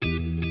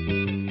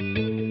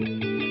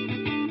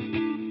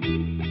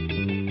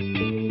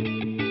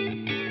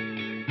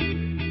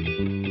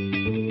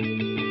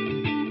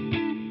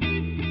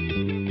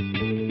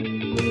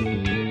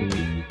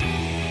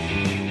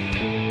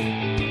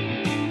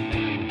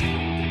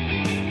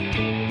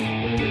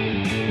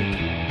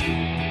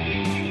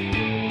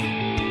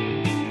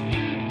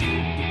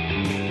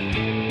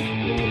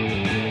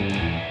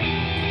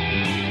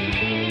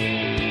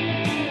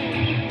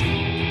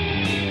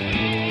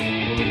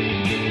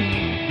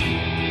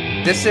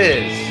This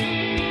is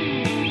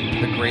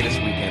the greatest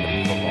weekend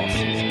of the football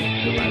season.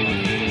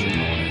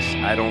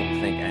 I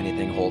don't think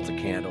anything holds a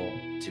candle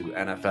to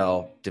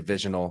NFL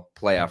divisional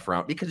playoff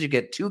round because you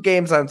get 2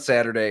 games on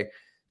Saturday,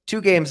 2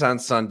 games on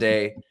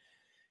Sunday.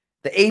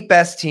 The 8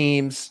 best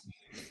teams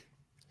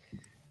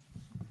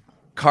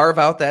carve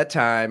out that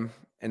time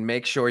and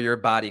make sure your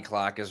body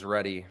clock is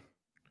ready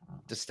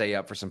to stay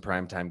up for some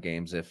primetime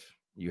games if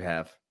you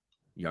have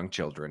young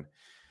children,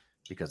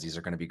 because these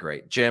are going to be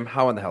great. Jim,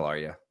 how in the hell are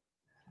you?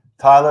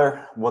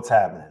 Tyler, what's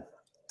happening?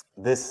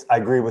 I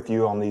agree with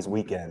you on these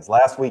weekends.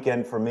 Last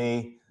weekend for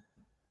me,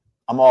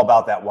 I'm all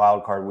about that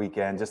wild card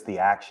weekend. Just the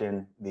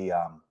action, the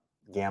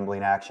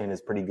gambling action is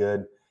pretty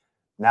good.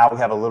 Now we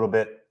have a little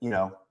bit,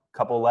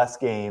 couple less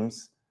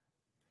games,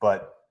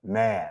 but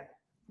man,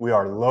 we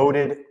are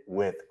loaded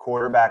with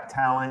quarterback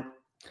talent.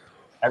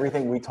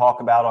 Everything we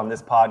talk about on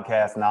this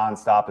podcast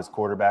nonstop is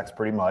quarterbacks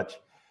pretty much.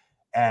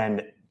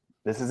 And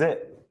this is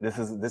it. This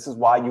is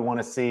why you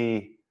want to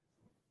see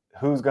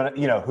who's going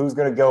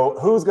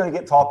to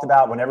get talked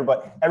about when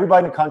everybody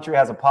in the country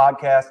has a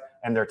podcast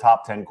and their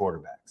top 10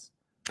 quarterbacks.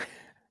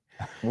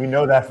 We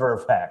know that for a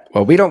fact.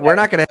 Well, we're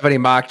not going to have any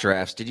mock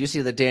drafts. Did you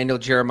see that Daniel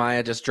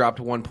Jeremiah just dropped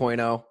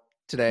 1.0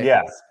 today?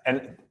 Yes.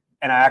 And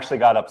I actually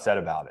got upset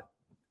about it.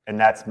 And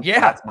that's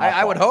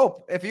I would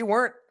hope. If you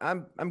weren't,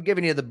 I'm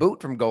giving you the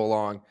boot from Go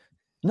Long.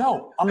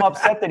 No, I'm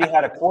upset that he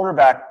had a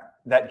quarterback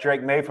that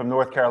Drake May from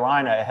North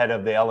Carolina ahead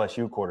of the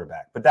LSU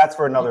quarterback. But that's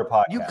for another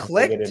podcast. You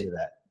clicked? We'll get into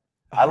that.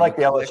 I like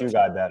the LSU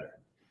guy better.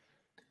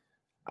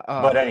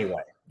 But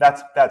anyway,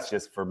 that's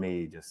just for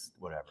me, just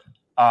whatever.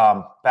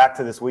 Back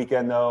to this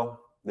weekend, though.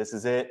 This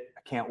is it.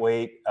 I can't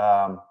wait.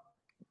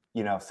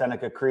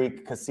 Seneca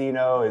Creek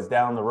Casino is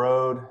down the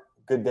road.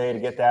 Good day to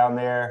get down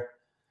there.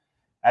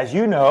 As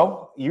you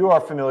know, you are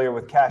familiar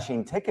with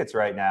cashing tickets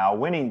right now,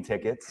 winning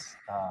tickets,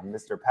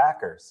 Mr.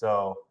 Packer.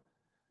 So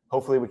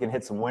hopefully we can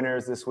hit some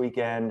winners this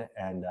weekend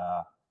and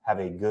have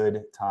a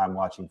good time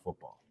watching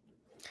football.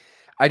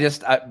 I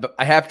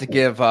have to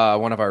give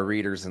one of our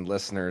readers and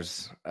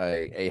listeners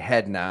a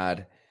head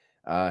nod.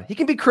 He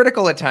can be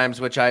critical at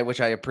times, which I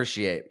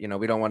appreciate.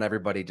 We don't want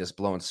everybody just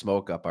blowing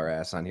smoke up our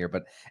ass on here.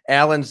 But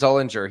Alan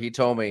Zullinger, he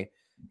told me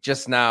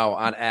just now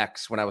on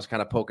X when I was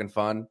kind of poking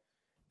fun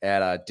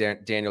at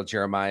Daniel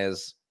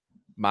Jeremiah's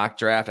mock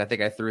draft. I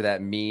think I threw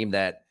that meme,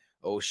 that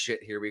 "oh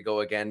shit, here we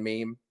go again"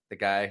 meme. The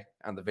guy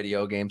on the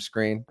video game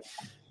screen.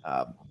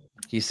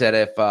 He said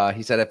if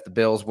the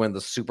Bills win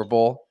the Super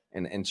Bowl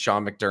and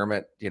Sean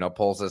McDermott,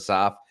 pulls this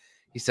off,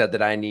 he said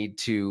that I need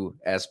to,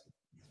 as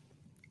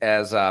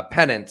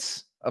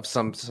penance of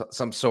some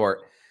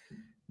sort,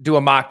 do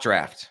a mock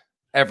draft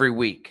every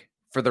week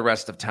for the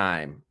rest of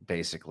time,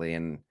 basically.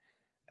 And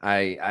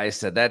I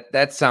said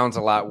that sounds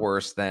a lot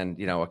worse than,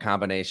 a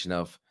combination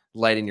of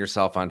lighting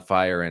yourself on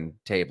fire and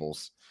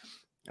tables.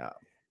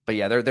 But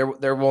yeah,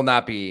 there will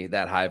not be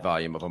that high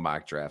volume of a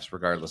mock drafts,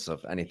 regardless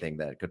of anything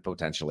that could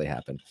potentially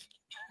happen.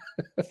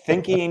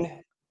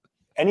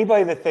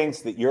 Anybody that thinks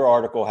that your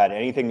article had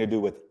anything to do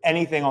with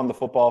anything on the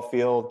football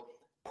field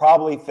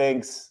probably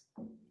thinks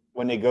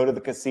when they go to the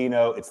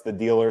casino, it's the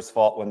dealer's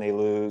fault when they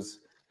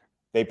lose.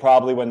 They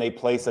probably, when they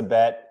place a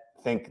bet,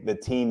 think the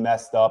team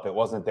messed up. It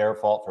wasn't their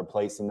fault for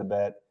placing the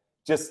bet.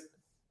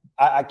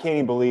 I can't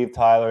even believe,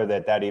 Tyler,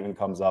 that even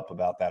comes up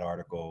about that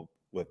article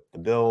with the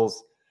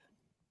Bills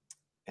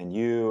and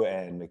you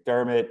and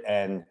McDermott.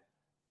 And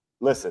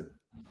listen,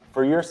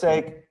 for your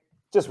sake,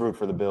 just root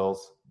for the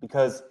Bills,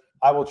 because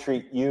I will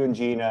treat you and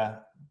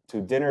Gina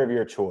to dinner of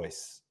your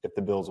choice if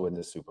the Bills win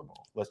this Super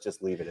Bowl. Let's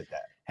just leave it at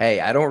that. Hey,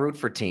 I don't root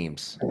for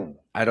teams.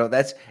 I don't.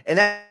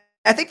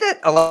 I think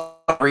that a lot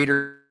of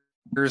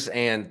readers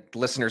and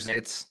listeners,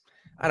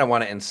 I don't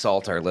want to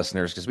insult our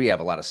listeners because we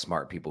have a lot of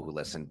smart people who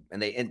listen,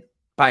 and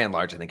by and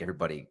large, I think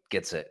everybody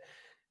gets it.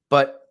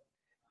 But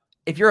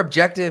if you're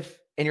objective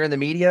and you're in the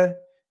media,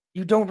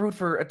 you don't root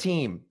for a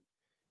team.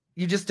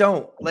 You just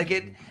don't. Like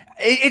it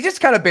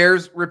just kind of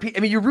bears repeat. I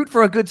mean, you root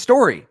for a good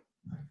story.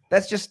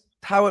 That's just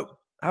how it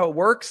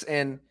works.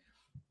 And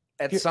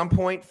at some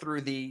point through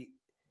these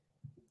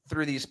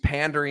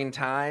pandering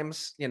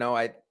times, I'm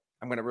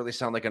going to really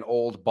sound like an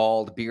old,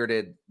 bald,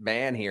 bearded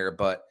man here,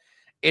 but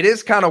it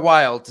is kind of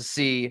wild to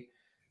see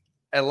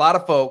a lot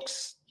of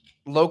folks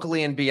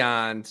locally and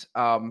beyond.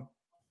 I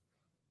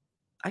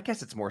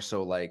guess it's more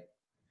so like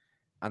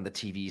on the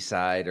TV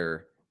side,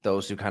 or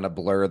those who kind of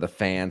blur the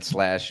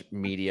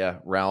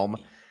fan/media realm.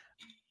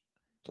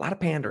 A lot of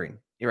pandering.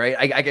 Right.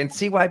 I can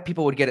see why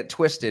people would get it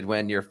twisted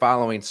when you're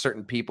following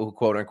certain people who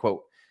quote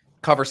unquote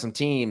cover some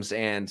teams,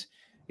 and,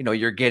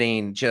 you're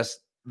getting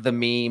just the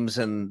memes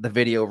and the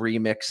video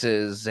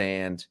remixes,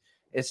 and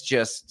it's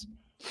just,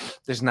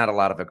 there's not a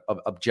lot of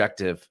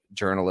objective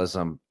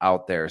journalism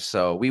out there.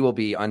 So we will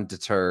be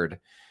undeterred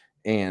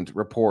and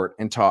report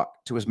and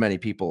talk to as many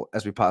people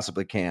as we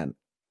possibly can,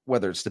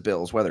 whether it's the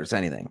Bills, whether it's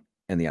anything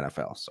in the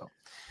NFL. So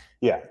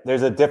yeah,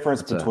 there's a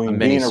difference between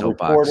being a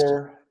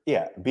reporter.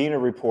 Yeah. Being a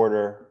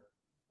reporter,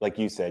 like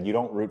you said, you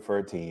don't root for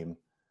a team.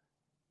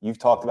 You've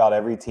talked about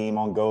every team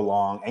on Go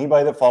Long.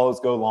 Anybody that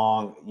follows Go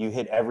Long, you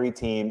hit every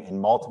team in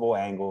multiple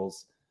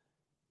angles.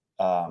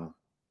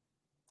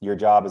 Your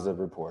job as a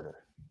reporter.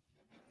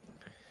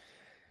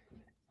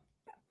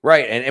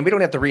 Right. And we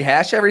don't have to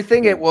rehash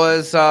everything. It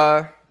was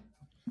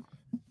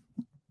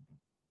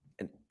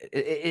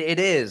it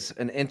is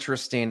an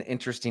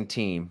interesting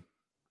team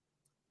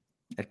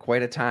at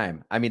quite a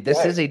time. I mean,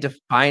 this is a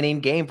defining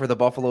game for the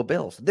Buffalo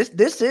Bills.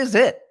 This is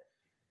it.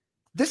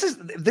 This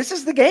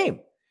is the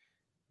game.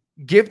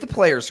 Give the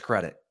players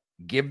credit.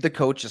 Give the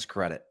coaches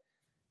credit.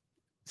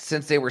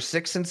 Since they were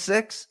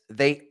 6-6,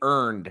 they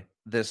earned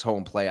this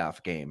home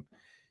playoff game.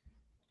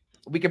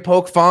 We could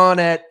poke fun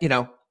at,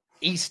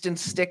 Easton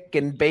Stick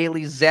and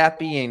Bailey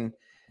Zappi and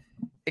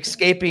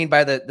escaping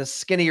by the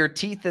skinnier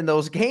teeth in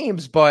those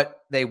games,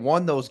 but they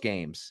won those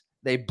games.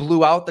 They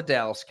blew out the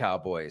Dallas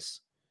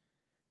Cowboys.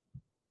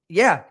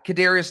 Yeah,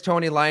 Kadarius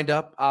Toney lined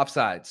up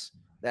offsides.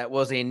 That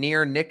was a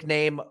near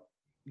nickname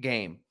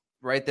game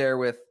right there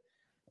with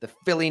the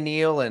Philly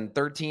kneel in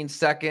 13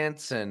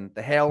 seconds and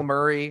the Hail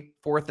Murray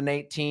 4th and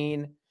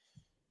 18,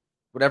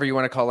 whatever you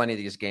want to call any of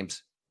these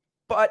games.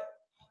 But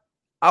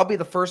I'll be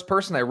the first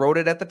person, I wrote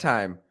it at the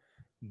time,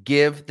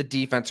 give the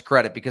defense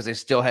credit because they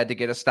still had to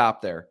get a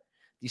stop there.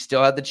 You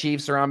still had the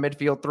Chiefs around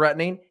midfield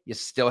threatening. You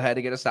still had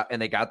to get a stop,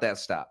 and they got that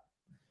stop.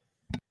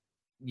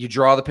 You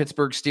draw the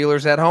Pittsburgh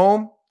Steelers at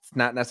home. It's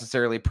not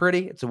necessarily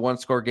pretty. It's a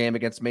one-score game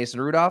against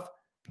Mason Rudolph.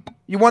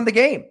 You won the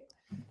game.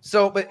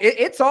 So, but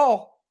it's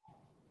all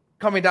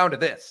coming down to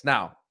this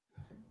now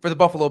for the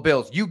Buffalo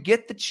Bills. You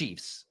get the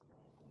Chiefs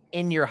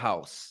in your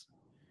house.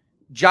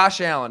 Josh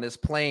Allen is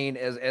playing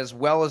as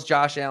well as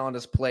Josh Allen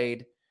has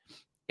played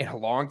in a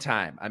long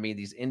time. I mean,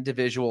 these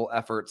individual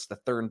efforts, the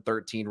 3rd and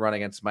 13 run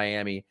against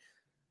Miami,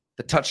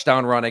 the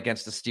touchdown run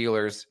against the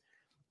Steelers,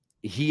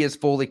 he is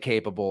fully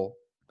capable,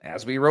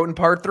 as we wrote in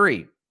part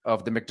 3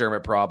 of the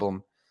McDermott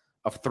problem,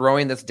 of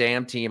throwing this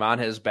damn team on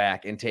his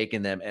back and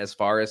taking them as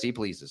far as he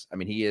pleases. I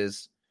mean, he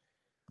is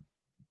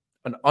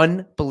an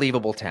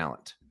unbelievable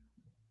talent.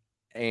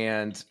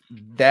 And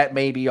that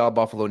may be all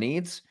Buffalo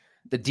needs.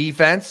 The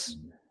defense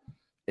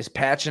is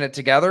patching it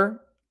together.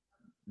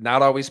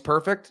 Not always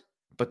perfect,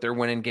 but they're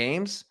winning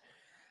games.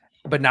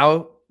 But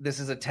now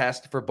this is a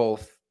test for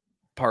both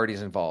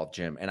parties involved,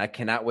 Jim. And I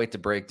cannot wait to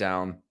break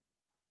down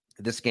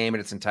this game in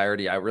its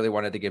entirety. I really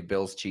wanted to give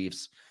Bills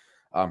Chiefs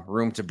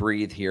room to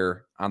breathe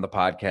here on the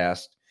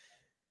podcast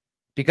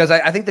because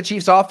I think the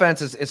Chiefs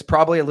offense is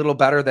probably a little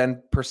better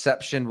than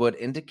perception would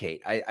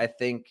indicate. I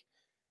think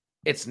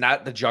it's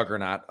not the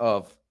juggernaut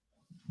of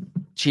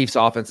Chiefs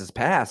offense's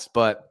past,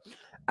 but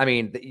I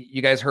mean,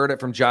 you guys heard it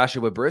from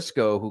Joshua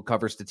Briscoe, who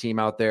covers the team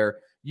out there.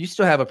 You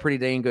still have a pretty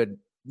dang good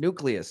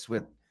nucleus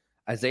with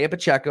Isaiah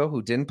Pacheco,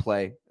 who didn't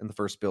play in the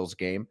first Bills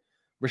game,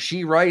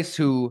 Rashee Rice,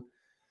 who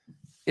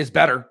is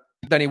better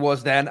than he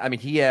was then. I mean,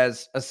 he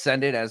has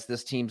ascended as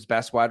this team's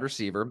best wide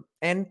receiver,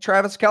 and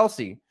Travis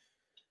Kelce,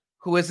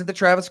 who isn't the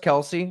Travis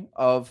Kelce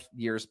of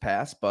years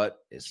past, but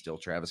is still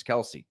Travis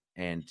Kelce.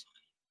 And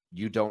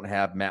you don't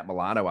have Matt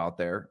Milano out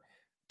there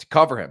to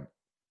cover him.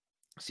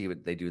 See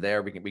what they do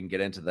there. We can get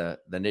into the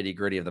nitty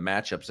gritty of the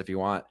matchups if you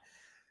want.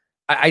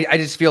 I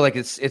just feel like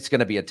it's going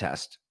to be a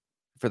test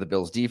for the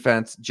Bills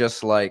defense,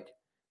 just like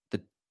the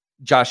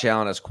Josh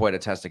Allen is quite a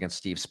test against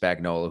Steve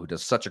Spagnuolo, who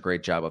does such a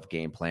great job of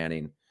game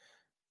planning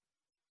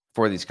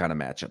for these kind of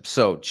matchups.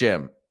 So,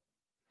 Jim,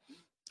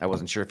 I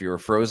wasn't sure if you were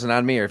frozen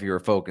on me or if you were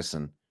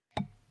focusing.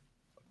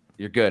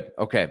 You're good.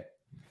 Okay.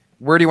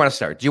 Where do you want to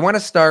start? Do you want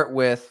to start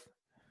with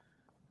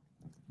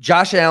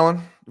Josh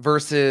Allen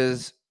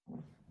versus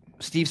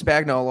Steve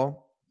Spagnuolo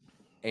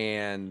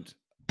and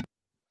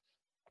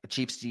the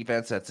Chiefs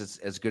defense that's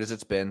as good as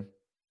it's been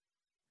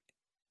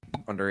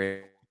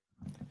under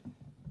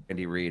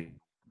Andy Reid?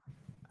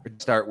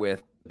 Start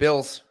with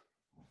Bills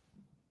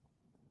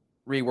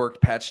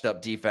reworked, patched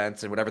up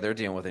defense and whatever they're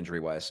dealing with injury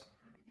wise.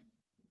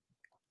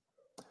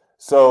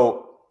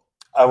 So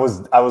I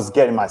was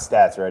getting my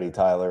stats ready,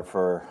 Tyler,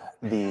 for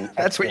the.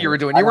 That's what you were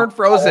doing. You weren't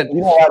frozen.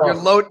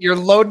 You're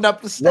loading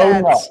up the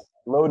stats.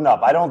 Loading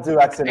up. I don't do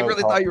X and O. I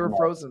really thought you were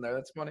frozen there.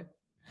 That's funny.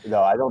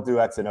 No, I don't do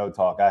X and O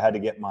talk. I had to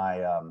get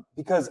my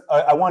because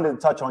I wanted to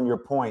touch on your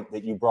point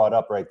that you brought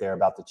up right there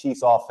about the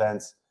Chiefs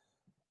offense.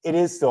 It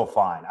is still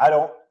fine.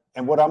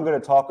 And what I'm going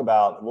to talk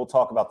about, we'll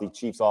talk about the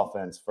Chiefs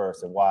offense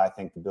first and why I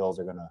think the Bills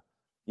are going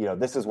to,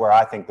 this is where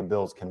I think the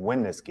Bills can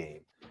win this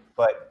game.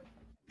 But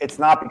it's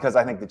not because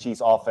I think the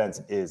Chiefs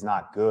offense is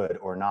not good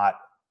or not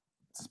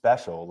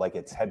special like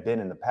it's had been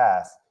in the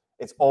past.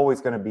 It's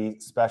always going to be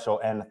special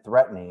and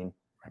threatening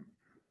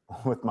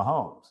with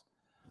Mahomes.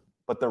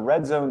 But the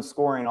red zone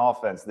scoring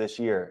offense this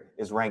year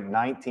is ranked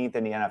 19th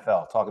in the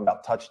NFL, talking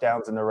about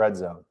touchdowns in the red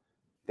zone.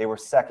 They were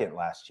second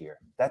last year.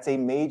 That's a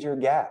major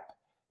gap.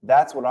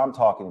 That's what I'm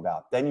talking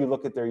about. Then you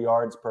look at their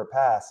yards per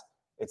pass.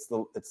 It's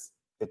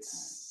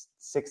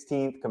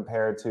 16th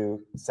compared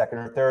to second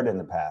or third in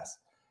the pass.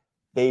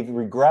 They've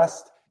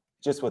regressed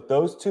just with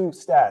those two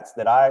stats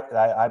that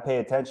I pay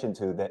attention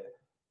to that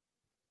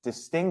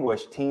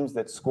distinguish teams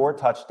that score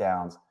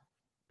touchdowns,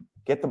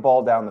 get the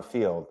ball down the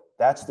field.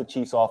 That's the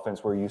Chiefs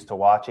offense we're used to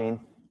watching.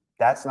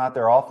 That's not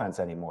their offense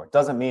anymore. It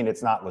doesn't mean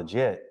it's not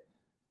legit.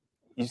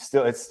 It's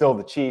still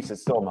the Chiefs.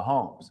 It's still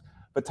Mahomes.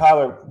 But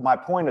Tyler, my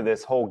point of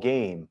this whole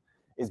game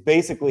is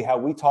basically how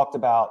we talked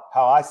about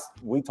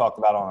on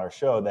our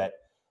show that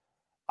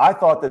I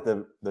thought that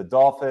the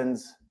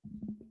Dolphins,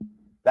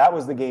 that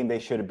was the game they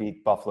should have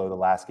beat Buffalo the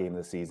last game of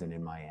the season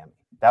in Miami.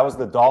 That was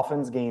the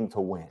Dolphins game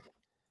to win.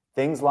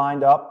 Things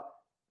lined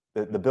up.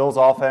 The Bills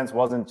offense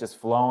wasn't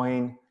just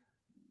flowing.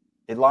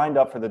 It lined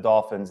up for the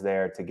Dolphins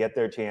there to get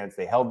their chance.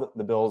 They held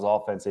the Bills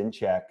offense in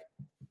check,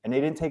 and they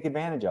didn't take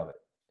advantage of it.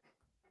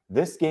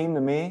 This game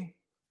to me,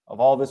 of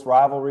all this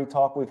rivalry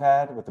talk we've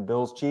had with the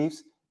Bills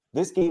Chiefs,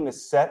 this game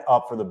is set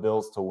up for the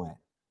Bills to win.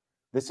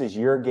 This is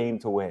your game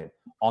to win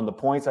on the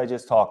points I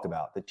just talked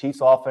about. The Chiefs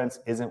offense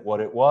isn't what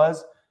it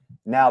was.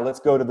 Now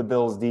let's go to the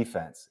Bills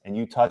defense, and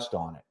you touched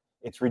on it.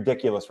 It's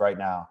ridiculous right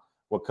now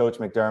what Coach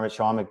McDermott,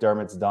 Sean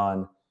McDermott's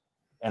done.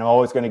 And I'm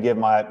always going to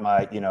give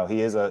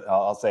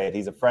I'll say it,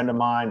 he's a friend of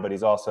mine, but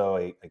he's also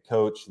a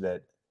coach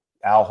that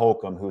Al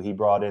Holcomb, who he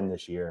brought in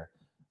this year.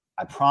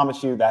 I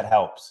promise you that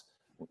helps.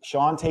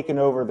 Sean taking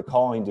over the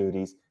calling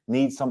duties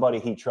needs somebody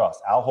he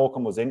trusts. Al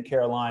Holcomb was in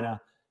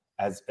Carolina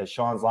as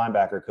Sean's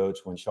linebacker coach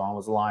when Sean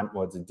was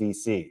a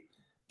DC.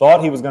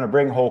 Thought he was going to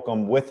bring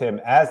Holcomb with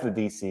him as the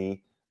DC,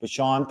 but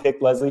Sean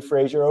picked Leslie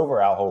Frazier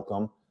over Al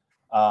Holcomb.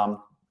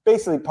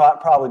 Basically,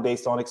 probably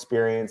based on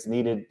experience,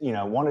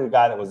 wanted a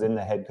guy that was in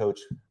the head coach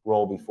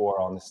role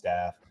before on the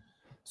staff.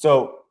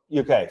 So,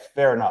 okay,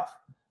 fair enough.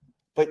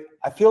 But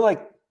I feel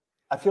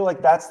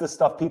like that's the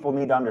stuff people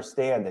need to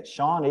understand, that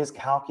Sean is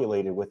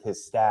calculated with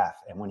his staff.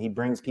 And when he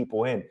brings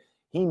people in,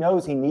 he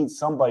knows he needs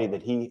somebody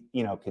that he,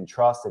 can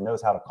trust and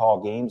knows how to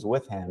call games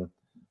with him.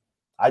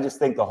 I just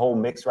think the whole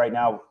mix right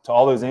now, to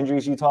all those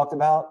injuries you talked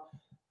about,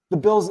 the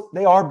Bills,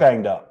 they are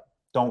banged up.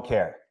 Don't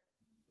care.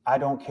 I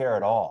don't care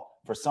at all.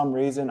 For some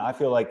reason, I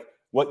feel like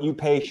what you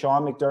pay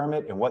Sean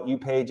McDermott and what you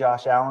pay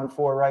Josh Allen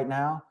for right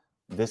now,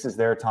 this is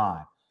their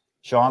time.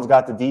 Sean's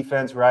got the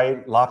defense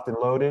right, locked and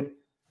loaded.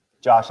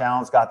 Josh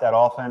Allen's got that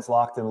offense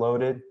locked and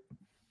loaded.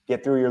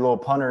 Get through your little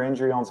punter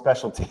injury on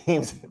special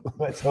teams.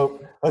 Let's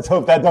hope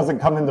that doesn't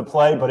come into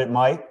play, but it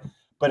might.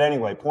 But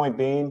anyway, point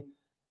being,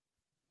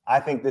 I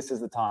think this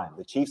is the time.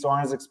 The Chiefs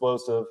aren't as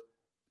explosive.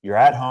 You're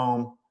at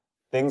home.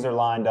 Things are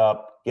lined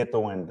up. Get the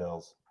win,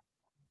 Bills.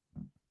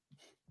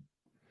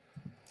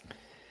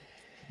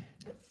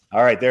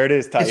 All right, there it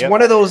is. It's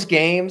one of those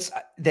games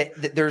that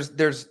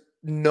there's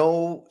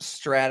no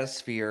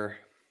stratosphere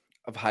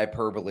of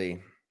hyperbole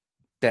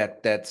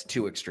that's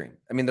too extreme.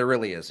 I mean, there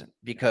really isn't,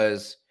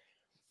 because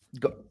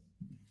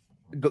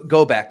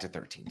go back to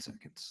 13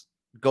 seconds.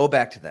 Go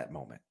back to that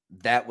moment.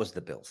 That was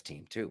the Bills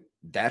team too.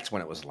 That's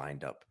when it was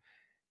lined up.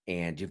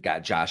 And you've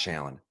got Josh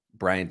Allen,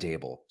 Brian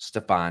Dable,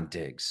 Stephon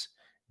Diggs.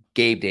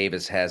 Gabe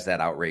Davis has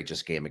that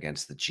outrageous game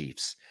against the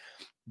Chiefs.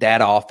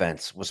 That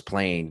offense was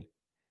playing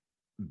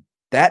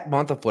that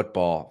month of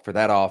football for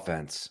that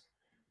offense,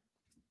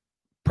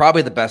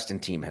 probably the best in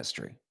team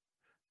history.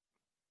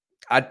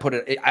 I'd put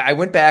it, I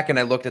went back and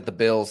I looked at the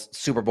Bills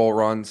Super Bowl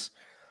runs,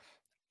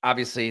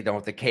 obviously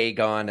with the K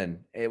gun, and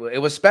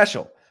it was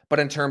special. But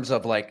in terms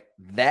of like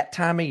that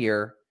time of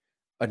year,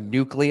 a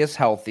nucleus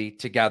healthy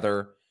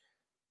together,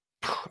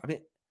 I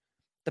mean,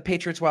 the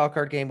Patriots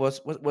wildcard game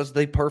was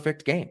the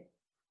perfect game.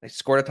 They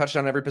scored a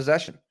touchdown every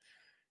possession.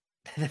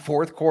 The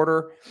fourth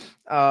quarter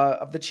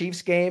of the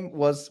Chiefs game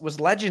was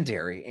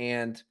legendary.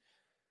 And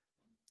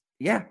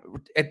yeah,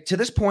 to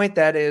this point,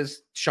 that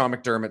is Sean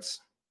McDermott's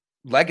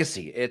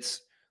legacy.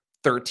 It's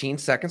 13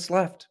 seconds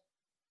left.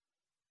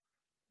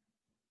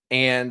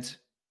 And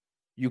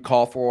you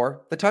call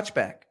for the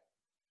touchback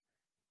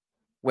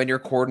when your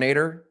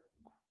coordinator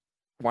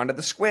wanted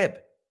the squib.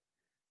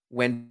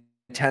 When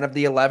 10 of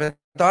the 11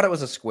 thought it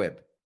was a squib,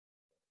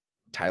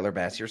 Tyler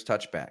Bassier's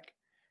touchback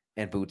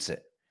and boots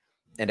it.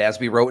 And as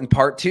we wrote in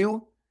part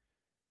 2,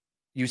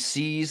 you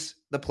seize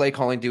the play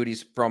calling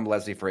duties from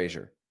Leslie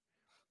Frazier.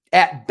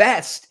 At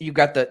best, you've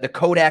got the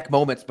Kodak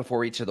moments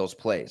before each of those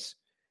plays.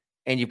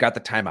 And you've got the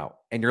timeout.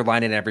 And you're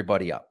lining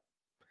everybody up.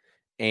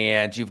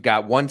 And you've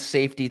got one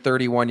safety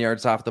 31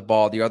 yards off the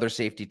ball. The other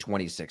safety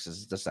 26. This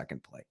is the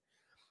second play.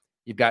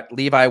 You've got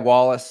Levi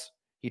Wallace.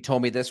 He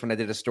told me this when I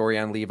did a story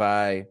on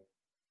Levi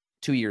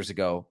 2 years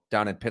ago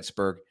down in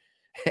Pittsburgh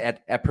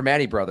at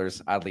Primanti Brothers,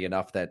 oddly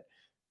enough, that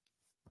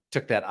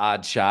took that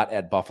odd shot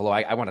at Buffalo.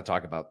 I want to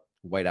talk about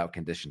whiteout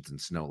conditions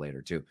and snow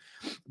later too.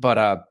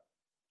 But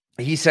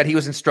he said he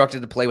was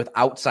instructed to play with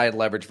outside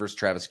leverage versus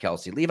Travis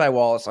Kelce. Levi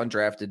Wallace,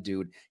 undrafted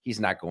dude,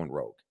 he's not going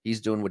rogue. He's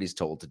doing what he's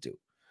told to do.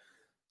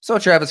 So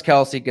Travis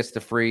Kelce gets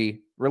the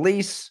free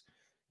release,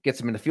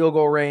 gets him in the field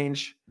goal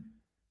range.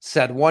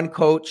 Said one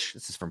coach,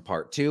 this is from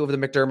part 2 of the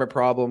McDermott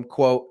problem,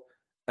 quote,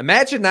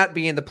 "Imagine not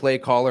being the play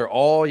caller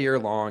all year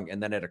long,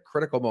 and then at a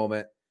critical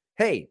moment,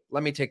 hey,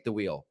 let me take the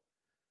wheel."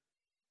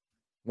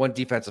 One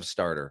defensive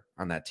starter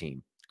on that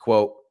team,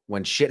 quote,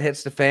 "When shit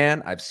hits the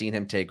fan, I've seen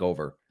him take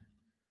over."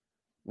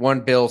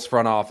 One Bills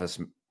front office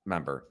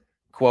member,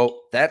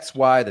 quote, "That's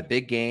why the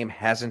big game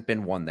hasn't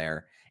been won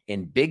there.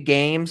 In big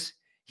games,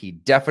 he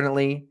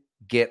definitely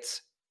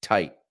gets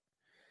tight.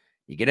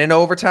 You get into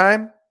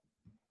overtime.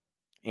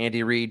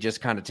 Andy Reid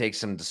just kind of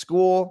takes him to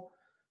school.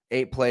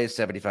 8 plays,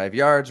 75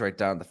 yards right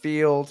down the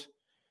field.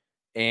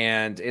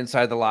 And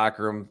inside the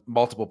locker room,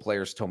 multiple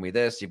players told me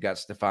this. You've got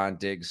Stephon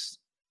Diggs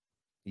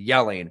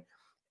yelling,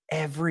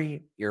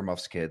 every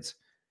earmuffs, kids,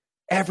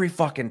 every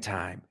fucking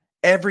time,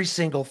 every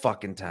single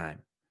fucking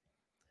time.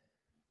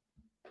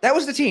 That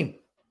was the team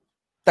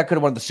that could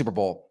have won the Super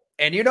Bowl.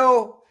 And you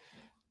know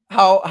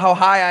how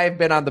high I've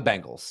been on the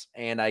Bengals.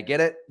 And I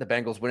get it. The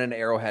Bengals went into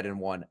Arrowhead and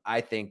won.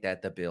 I think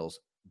that the Bills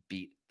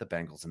beat the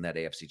Bengals in that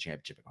AFC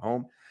Championship at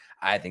home.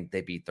 I think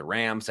they beat the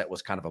Rams. That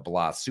was kind of a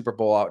blah Super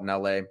Bowl out in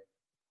LA.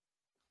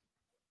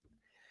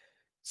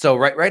 So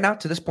right now,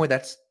 to this point,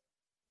 that's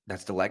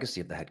the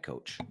legacy of the head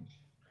coach.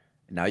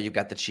 Now you've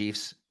got the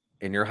Chiefs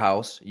in your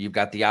house. You've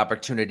got the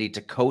opportunity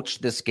to coach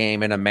this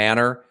game in a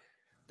manner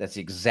that's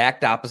the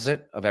exact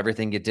opposite of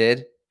everything you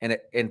did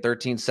in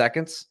 13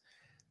 seconds.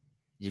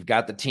 You've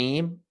got the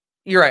team.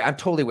 You're right. I'm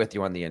totally with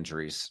you on the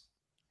injuries.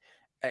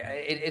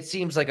 It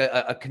seems like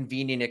a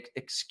convenient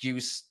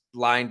excuse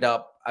lined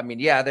up. I mean,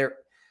 yeah,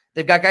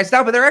 they've got guys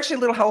now, but they're actually a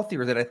little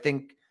healthier than I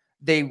think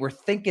they were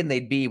thinking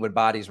they'd be when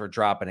bodies were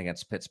dropping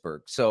against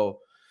Pittsburgh. So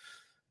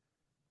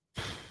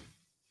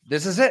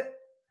this is it.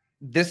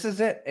 This is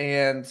it.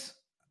 And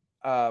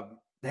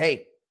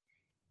hey,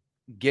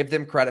 give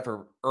them credit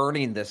for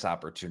earning this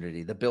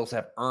opportunity. The Bills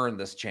have earned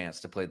this chance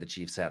to play the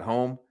Chiefs at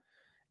home.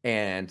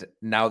 And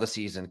now the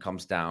season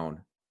comes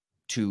down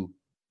to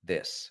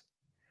this.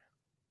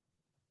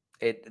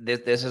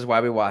 This is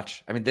why we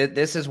watch. I mean,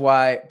 this is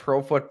why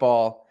pro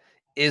football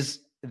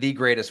is the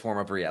greatest form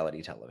of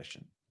reality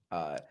television.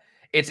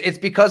 It's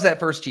because that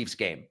first Chiefs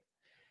game,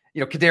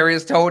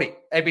 Kadarius Toney.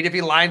 I mean, if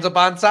he lines up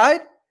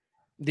onside,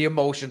 the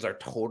emotions are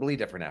totally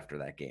different after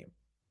that game,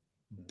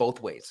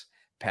 both ways.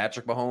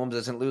 Patrick Mahomes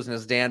isn't losing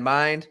his damn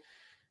mind,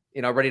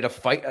 ready to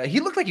fight. He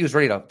looked like he was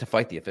ready to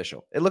fight the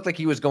official. It looked like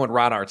he was going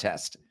Ron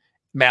Artest,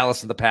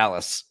 Malice in the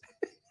Palace.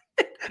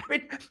 I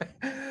mean,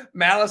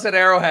 Malice at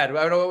Arrowhead. I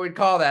don't know what we'd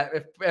call that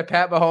if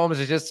Pat Mahomes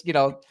is just,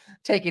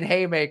 taking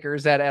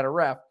haymakers at a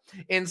ref.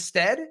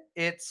 Instead,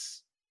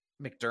 it's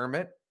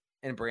McDermott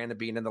and Brandon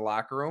Beane in the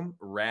locker room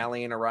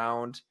rallying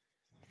around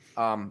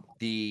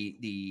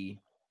the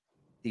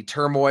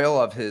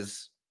turmoil of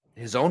his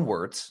own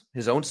words,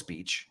 his own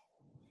speech.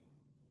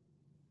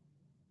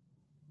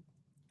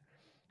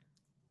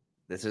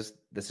 This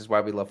is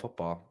why we love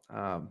football.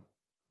 Am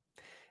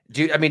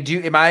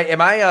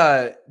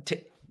I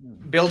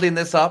building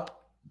this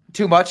up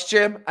too much,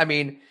 Jim? I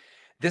mean,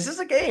 this is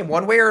a game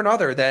one way or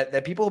another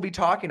that people will be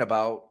talking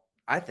about,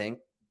 I think,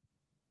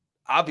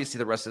 obviously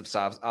the rest of the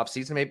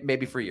offseason,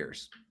 maybe for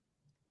years.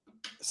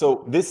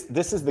 So this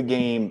is the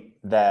game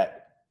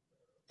that,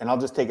 and I'll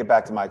just take it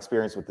back to my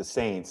experience with the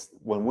Saints.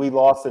 When we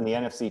lost in the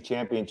NFC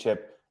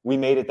Championship, we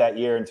made it that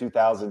year in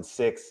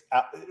 2006.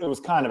 It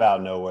was kind of out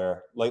of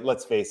nowhere. Like,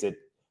 let's face it,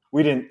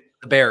 we didn't.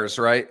 The Bears,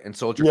 right? In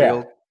Soldier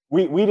Field.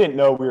 We didn't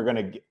know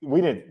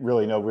we didn't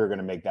really know we were going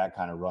to make that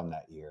kind of run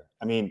that year.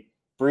 I mean,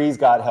 Breeze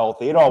got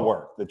healthy. It all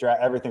worked.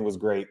 Everything was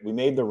great. We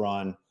made the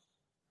run,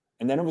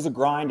 and then it was a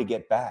grind to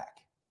get back.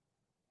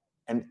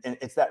 And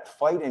it's that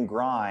fight and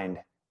grind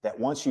that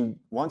once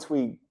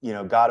we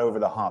got over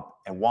the hump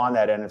and won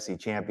that NFC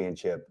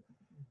Championship,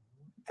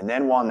 and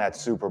then won that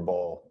Super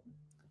Bowl.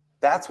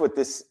 That's what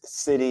this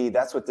city.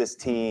 That's what this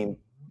team.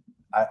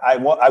 I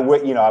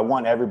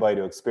want everybody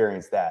to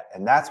experience that,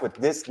 and that's what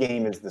this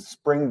game is, the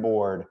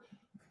springboard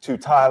to.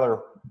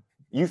 Tyler,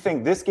 you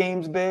think this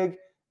game's big?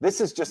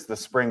 This is just the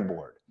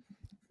springboard.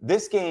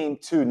 This game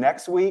to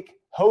next week,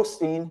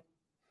 possibly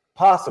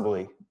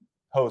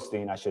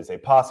hosting,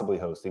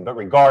 but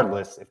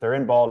regardless, if they're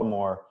in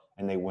Baltimore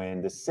and they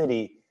win, the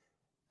city,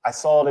 I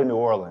saw it in New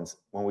Orleans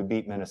when we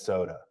beat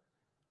Minnesota.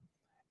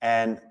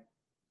 And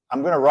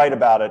I'm going to write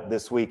about it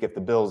this week if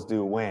the Bills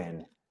do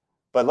win.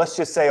 But let's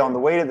just say on the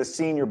way to the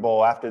Senior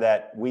Bowl after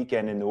that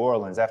weekend in New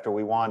Orleans, after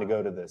we wanted to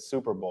go to the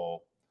Super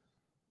Bowl,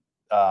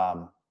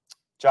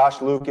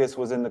 Josh Lucas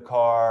was in the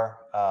car.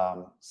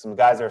 Some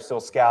guys that are still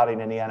scouting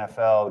in the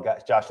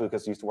NFL. Josh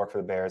Lucas used to work for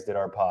the Bears, did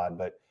our pod.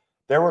 But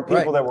there were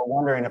people that were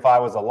wondering if I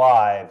was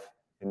alive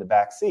in the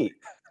back seat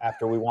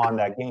after we won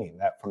that game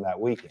from that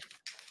weekend.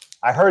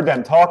 I heard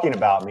them talking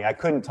about me. I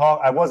couldn't talk.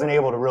 I wasn't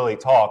able to really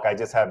talk. I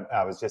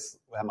was just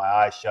had my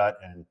eyes shut.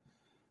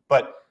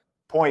 But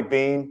point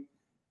being,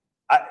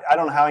 I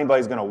don't know how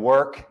anybody's going to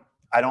work.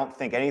 I don't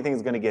think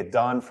anything's going to get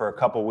done for a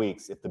couple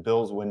weeks if the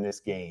Bills win this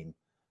game.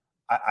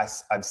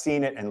 I've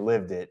seen it and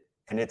lived it.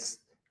 And it's,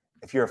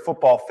 if you're a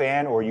football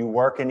fan or you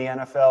work in the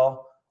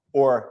NFL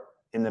or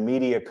in the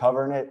media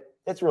covering it,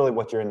 it's really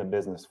what you're in the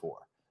business for.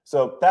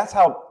 So that's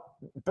how,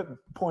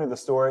 point of the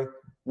story,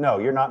 no,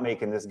 you're not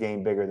making this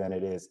game bigger than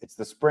it is. It's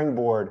the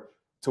springboard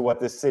to what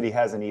this city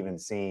hasn't even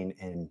seen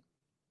in,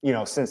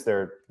 since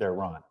their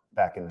run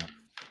back in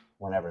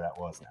whenever that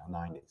was now,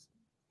 90s.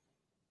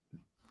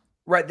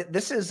 Right.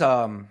 This is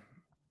a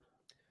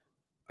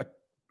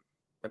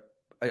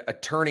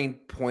turning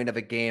point of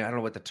a game. I don't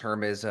know what the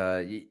term is.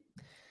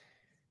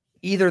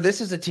 Either this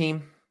is a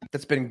team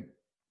that's been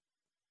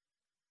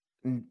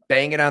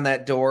banging on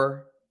that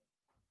door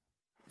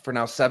for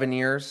now 7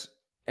 years,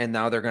 and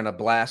now they're going to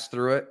blast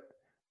through it.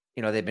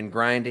 They've been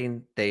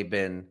grinding. They've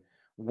been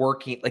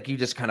working. Like you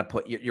just kind of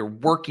you're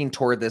working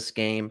toward this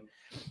game.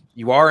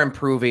 You are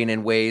improving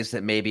in ways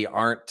that maybe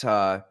aren't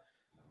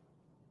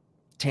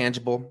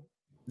tangible,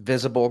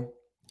 visible,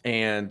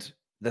 and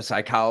the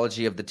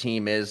psychology of the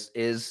team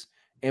is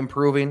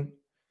improving.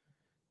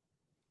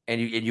 And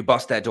you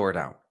bust that door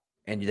down,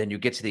 and then you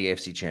get to the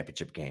AFC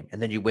Championship game,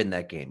 and then you win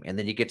that game, and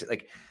then you get to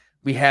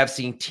we have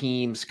seen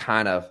teams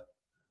kind of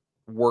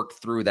work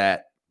through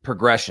that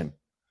progression.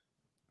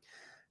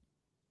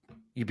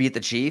 You beat the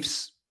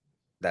Chiefs,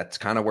 that's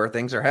kind of where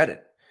things are headed.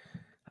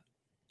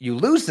 You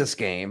lose this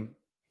game,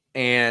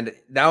 and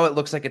now it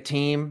looks like a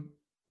team,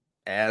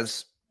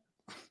 as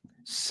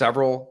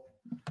several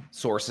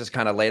sources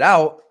kind of laid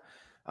out,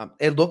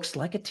 it looks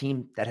like a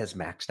team that has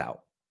maxed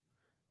out.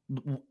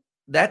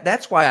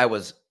 That's why I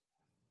was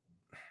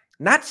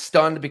not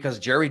stunned, because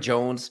Jerry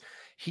Jones,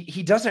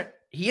 he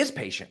is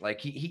patient. Like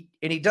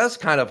he does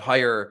kind of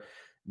hire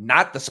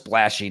not the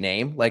splashy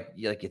name like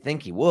you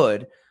think he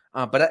would,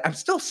 but I'm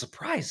still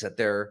surprised that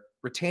they're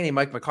retaining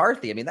Mike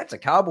McCarthy. I mean, that's a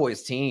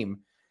Cowboys team.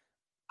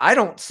 I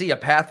don't see a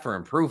path for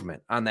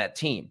improvement on that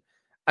team.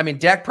 I mean,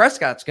 Dak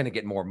Prescott's going to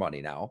get more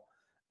money now.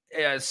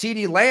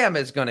 CeeDee Lamb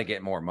is going to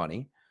get more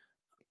money.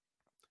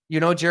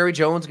 Jerry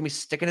Jones going to be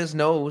sticking his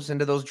nose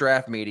into those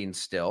draft meetings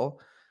still.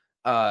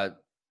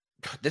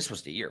 This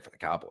was the year for the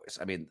Cowboys.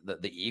 I mean,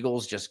 the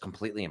Eagles just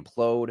completely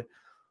implode.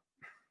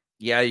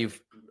 Yeah,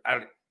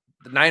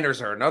 the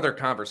Niners are another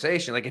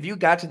conversation. Like if you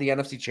got to the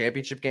NFC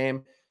Championship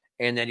game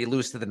and then you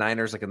lose to the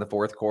Niners in the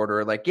fourth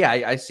quarter,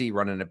 I see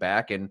running it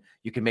back, and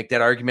you can make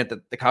that argument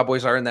that the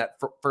Cowboys are in that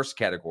first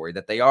category,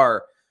 that they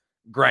are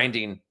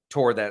grinding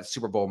toward that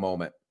Super Bowl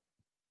moment.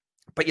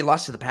 But you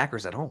lost to the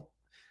Packers at home,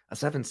 a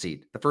 7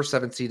 seed, the first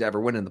 7 seed to ever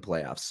win in the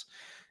playoffs,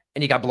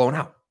 and you got blown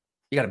out.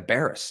 You got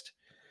embarrassed.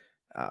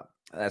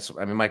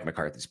 Mike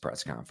McCarthy's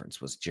press conference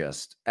was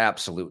just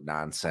absolute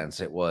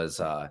nonsense. It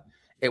was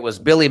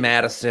Billy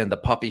Madison, the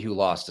puppy who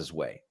lost his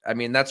way. I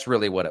mean, that's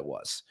really what it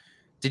was.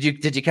 Did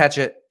you catch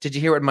it? Did you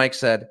hear what Mike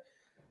said?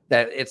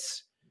 That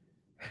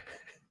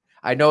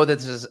I know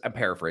that I'm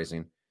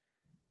paraphrasing.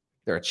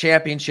 They're a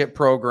championship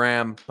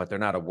program, but they're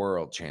not a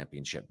world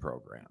championship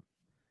program.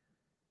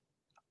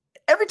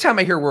 Every time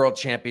I hear world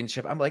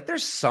championship, I'm like,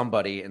 there's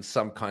somebody in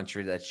some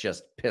country that's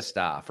just pissed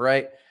off,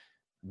 right?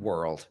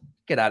 World.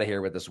 Get out of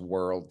here with this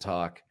world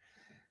talk.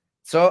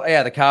 So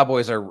yeah, the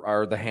Cowboys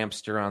are the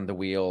hamster on the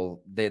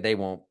wheel. They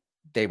won't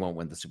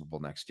win the Super Bowl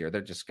next year.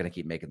 They're just going to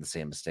keep making the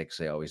same mistakes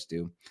they always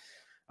do.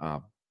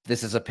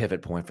 This is a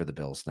pivot point for the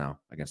Bills now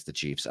against the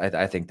Chiefs.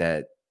 I think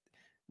that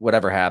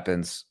whatever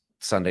happens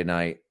Sunday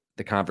night,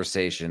 the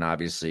conversation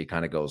obviously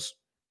kind of goes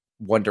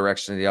one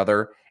direction or the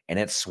other, and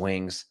it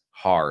swings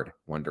hard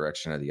one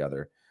direction or the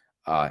other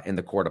in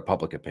the court of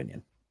public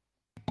opinion.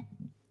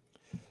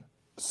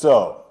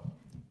 So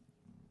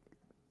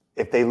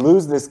if they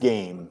lose this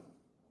game,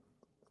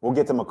 we'll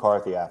get to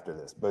McCarthy after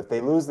this, but if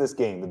they lose this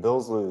game, the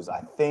Bills lose,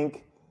 I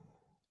think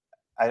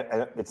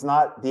it's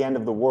not the end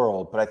of the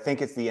world, but I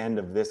think it's the end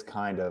of this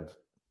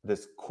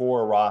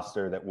core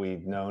roster that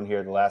we've known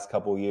here the last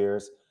couple of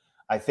years.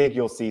 I think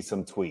you'll see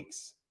some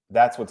tweaks.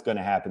 That's what's going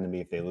to happen to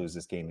me if they lose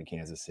this game in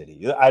Kansas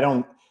City. I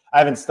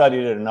haven't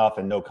studied it enough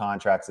and know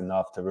contracts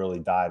enough to really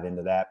dive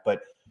into that.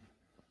 But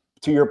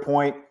to your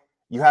point,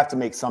 you have to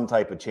make some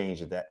type of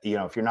change at that.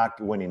 If you're not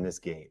winning this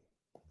game,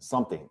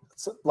 something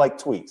like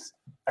tweaks.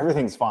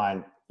 Everything's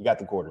fine. You got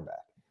the quarterback.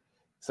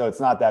 So it's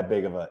not that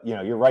big of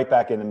you're right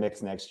back in the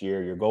mix next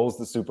year. Your goal is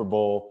the Super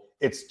Bowl.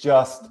 It's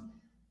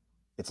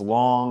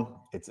long.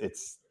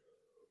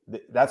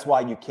 That's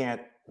why you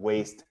can't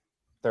waste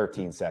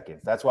 13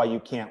 seconds. That's why you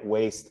can't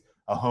waste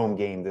a home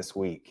game this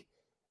week,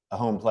 a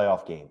home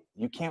playoff game.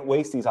 You can't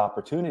waste these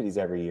opportunities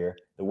every year.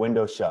 The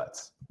window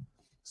shuts.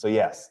 So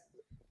yes,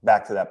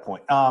 back to that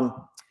point.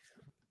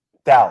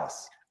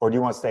 Dallas, or do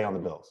you want to stay on the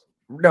Bills?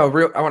 No,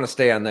 I want to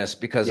stay on this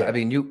because I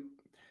mean, you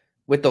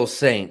with those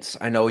Saints,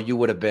 I know you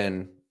would have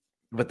been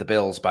with the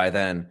Bills by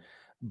then,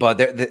 but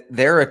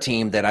they're a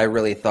team that I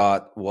really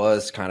thought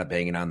was kind of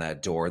banging on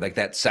that door, like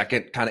that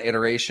second kind of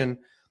iteration.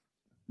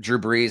 Drew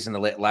Brees in the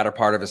latter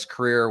part of his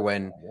career,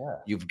 when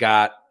you've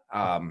got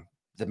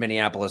the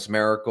Minneapolis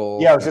Miracle.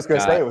 Yeah, I was just going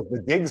to say it was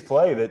the Diggs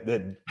play that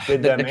did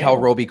that. Nickel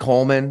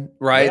Roby-Coleman,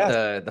 right?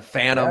 Yes. The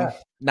phantom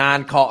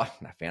non-call,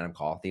 not phantom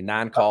call, the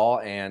non-call,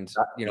 and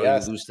you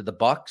lose to the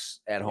Bucs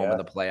at home in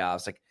the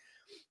playoffs. Like,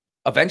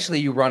 eventually,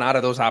 you run out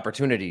of those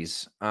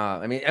opportunities.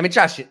 I mean,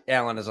 Josh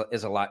Allen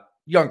is a lot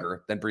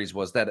younger than Brees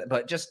was,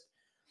 but just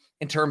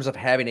in terms of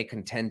having a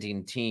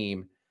contending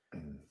team,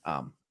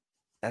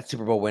 that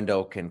Super Bowl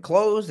window can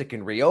close, it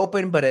can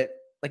reopen, but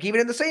even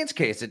in the Saints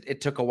case,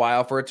 it took a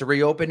while for it to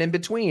reopen in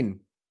between.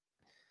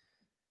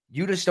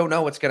 You just don't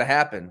know what's going to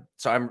happen.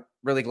 So I'm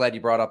really glad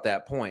you brought up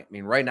that point. I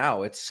mean, right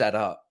now it's set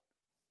up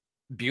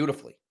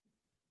beautifully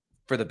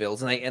for the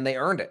Bills, and they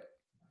earned it.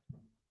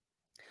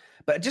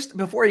 But just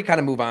before you kind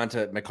of move on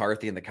to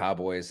McCarthy and the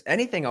Cowboys,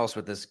 anything else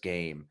with this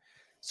game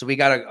So we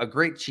got a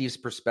great Chiefs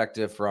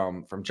perspective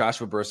from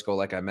Joshua Briscoe,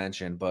 like I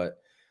mentioned. But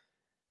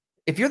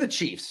if you're the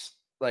Chiefs,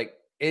 like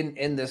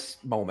in this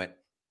moment,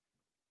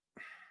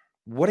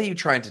 what are you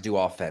trying to do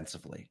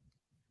offensively?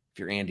 If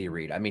you're Andy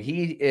Reid, I mean,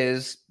 he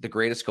is the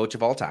greatest coach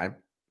of all time,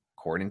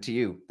 according to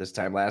you. This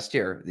time last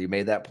year, you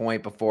made that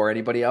point before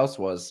anybody else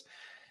was.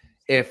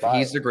 If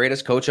he's the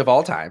greatest coach of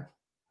all time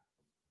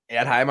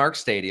at Highmark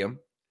Stadium,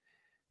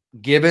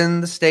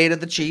 given the state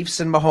of the Chiefs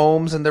and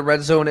Mahomes and the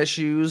red zone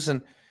issues,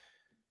 and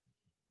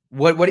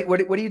what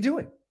are you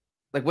doing?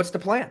 Like, what's the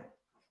plan?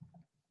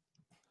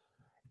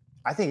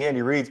 I think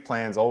Andy Reid's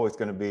plan is always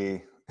going to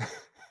be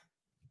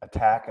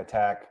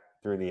attack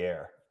through the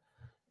air.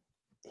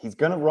 He's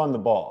going to run the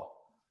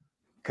ball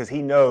because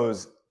he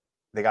knows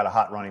they got a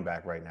hot running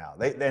back right now.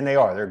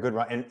 They're a good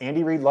run. And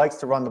Andy Reid likes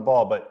to run the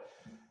ball, but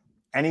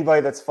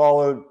anybody that's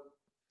followed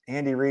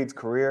Andy Reid's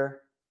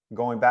career,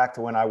 going back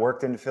to when I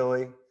worked in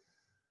Philly,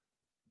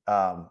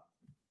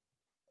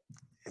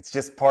 it's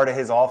just part of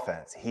his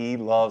offense. He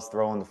loves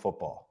throwing the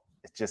football.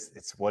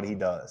 It's what he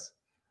does.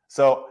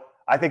 So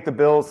I think the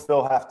Bills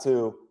still have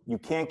to, you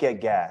can't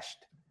get gashed.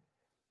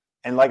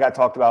 And like I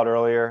talked about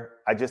earlier,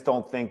 I just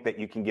don't think that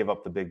you can give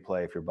up the big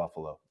play if you're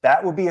Buffalo.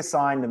 That would be a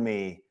sign to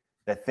me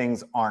that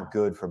things aren't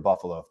good for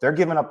Buffalo. If they're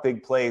giving up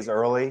big plays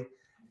early,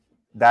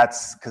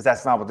 that's because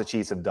that's not what the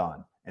Chiefs have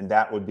done. And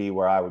that would be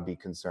where I would be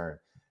concerned.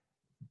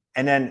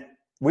 And then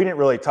we didn't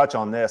really touch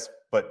on this,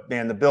 but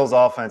man, the Bills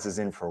offense is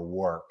in for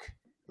work.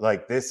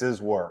 Like, this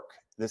is work.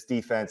 This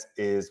defense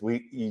is,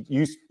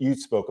 you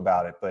spoke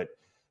about it, but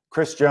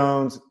Chris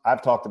Jones,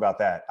 I've talked about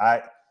that.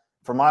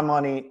 For my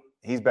money,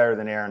 he's better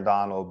than Aaron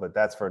Donald, but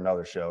that's for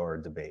another show or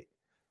a debate.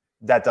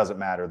 That doesn't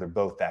matter. They're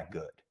both that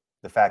good.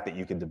 The fact that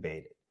you can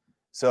debate it.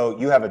 So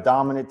you have a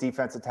dominant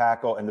defensive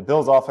tackle, and the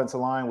Bills' offensive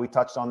line, we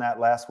touched on that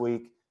last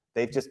week.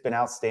 They've just been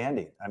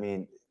outstanding. I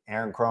mean,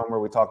 Aaron Cromer,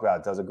 we talked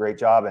about, does a great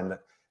job, and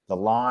the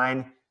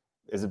line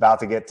is about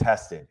to get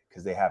tested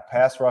because they have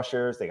pass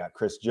rushers. They got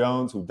Chris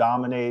Jones, who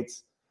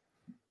dominates.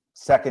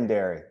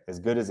 Secondary, as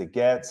good as it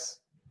gets.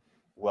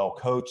 Well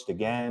coached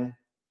again.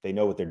 They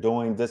know what they're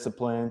doing,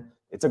 discipline.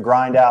 It's a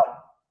grind out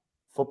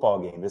football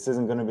game. This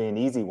isn't going to be an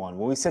easy one.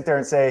 When we sit there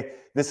and say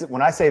this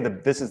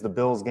is the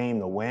Bills game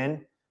to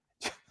win,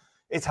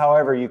 it's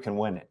however you can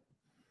win it.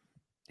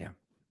 Yeah.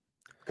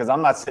 Because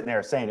I'm not sitting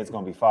there saying it's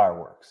going to be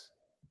fireworks.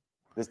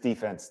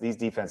 These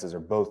defenses are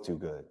both too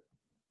good.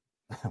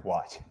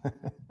 Watch.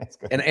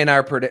 In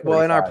our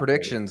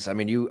predictions, I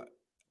mean, you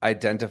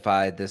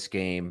identified this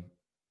game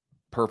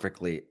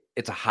perfectly.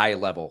 It's a high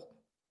level.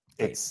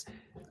 It's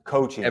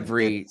coaching.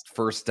 Every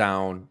first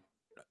down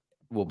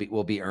will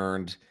be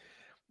earned.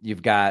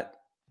 You've got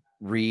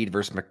Reid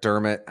versus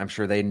McDermott. I'm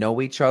sure they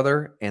know each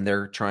other and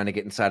they're trying to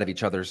get inside of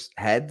each other's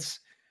heads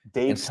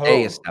and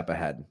stay a step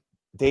ahead.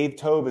 Dave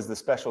Tobe is the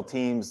special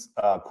teams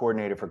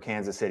coordinator for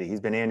Kansas City. He's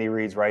been Andy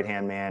Reid's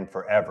right-hand man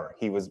forever.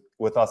 He was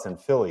with us in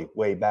Philly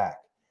way back.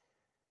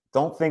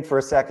 Don't think for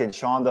a second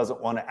Sean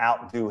doesn't want to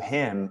outdo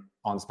him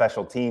on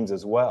special teams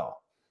as well.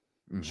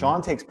 Mm-hmm.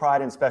 Sean takes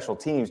pride in special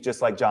teams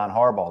just like John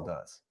Harbaugh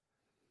does,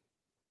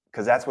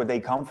 because that's where they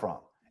come from.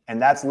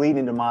 And that's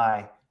leading to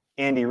my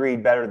Andy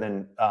Reid better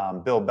than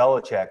Bill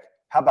Belichick.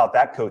 How about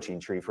that coaching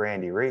tree for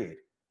Andy Reid?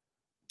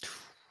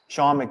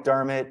 Sean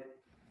McDermott,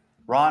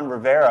 Ron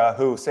Rivera,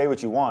 who, say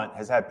what you want,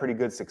 has had pretty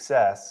good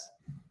success.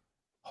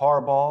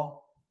 Harbaugh.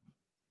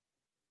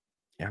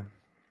 Yeah.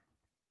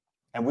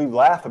 And we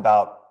laugh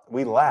about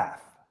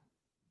Matt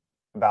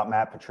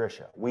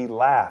Patricia. We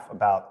laugh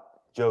about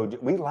Joe.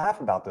 We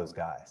laugh about those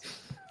guys.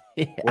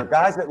 Yeah. We're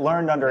guys that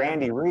learned under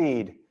Andy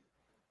Reid.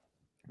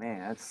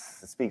 Man, it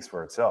speaks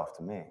for itself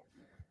to me.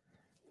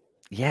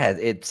 Yeah,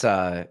 it's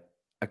Spagnuolo.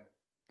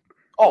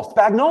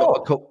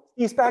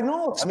 He's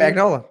Spagnuolo.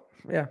 Spagnuolo.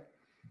 Yeah.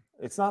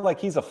 It's not like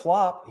he's a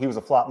flop. He was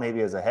a flop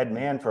maybe as a head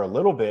man for a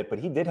little bit, but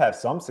he did have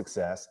some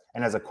success.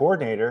 And as a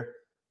coordinator,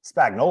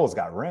 Spagnuolo's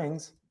got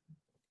rings.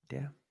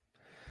 Yeah.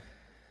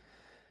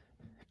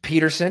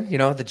 Peterson,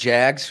 the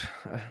Jags,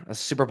 a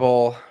Super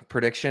Bowl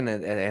prediction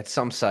at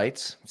some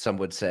sites, some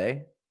would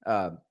say.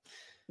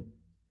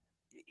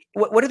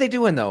 What are they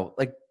doing though?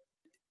 Like,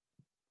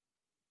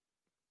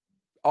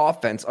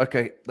 offense.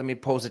 Okay, let me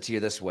pose it to you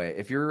this way: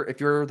 if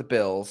you're the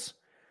Bills,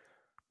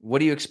 what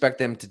do you expect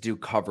them to do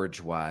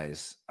coverage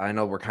wise? I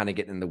know we're kind of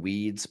getting in the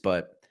weeds,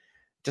 but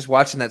just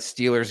watching that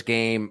Steelers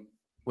game,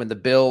 when the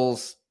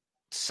Bills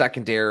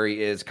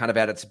secondary is kind of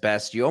at its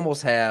best, you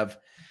almost have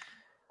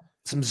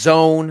some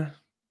zone,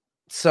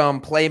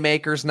 some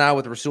playmakers now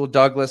with Rasul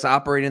Douglas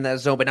operating in that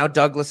zone, but now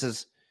Douglas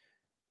is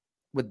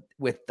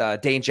with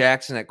Dane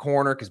Jackson at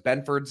corner because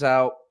Benford's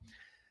out.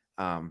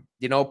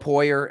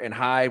 Poyer and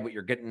Hyde, what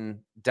you're getting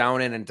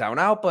down in and down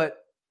out, but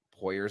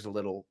Poyer's a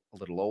little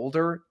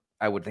older.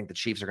 I would think the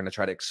Chiefs are going to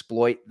try to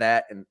exploit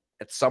that and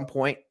at some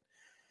point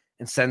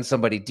and send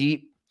somebody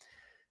deep.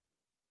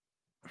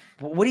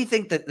 What do you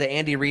think that the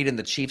Andy Reid and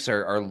the Chiefs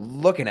are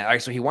looking at? All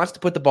right, so he wants to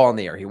put the ball in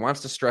the air. He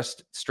wants to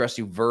stress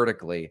you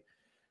vertically.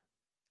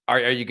 Are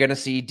you going to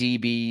see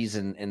DBs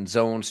and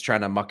zones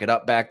trying to muck it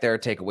up back there,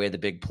 take away the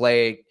big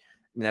play?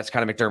 mean, that's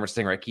kind of McDermott's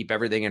thing, right? Keep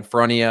everything in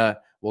front of you.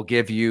 We'll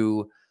give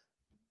you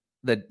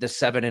the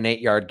 7 and 8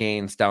 yard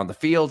gains down the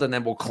field, and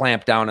then we'll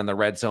clamp down in the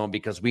red zone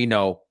because we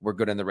know we're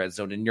good in the red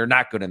zone and you're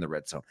not good in the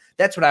red zone.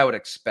 That's what I would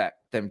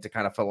expect them to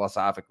kind of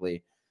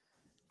philosophically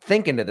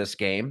think into this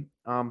game.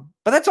 But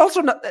that's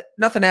also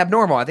nothing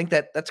abnormal. I think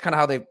that's kind of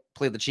how they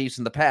played the Chiefs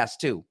in the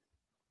past too.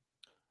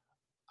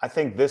 I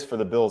think this for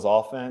the Bills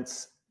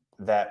offense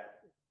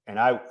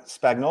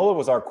Spagnuolo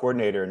was our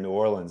coordinator in New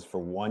Orleans for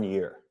 1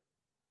 year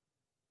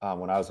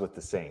when I was with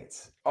the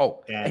Saints.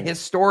 Oh, and a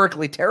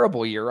historically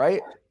terrible year,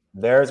 right?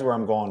 There's where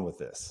I'm going with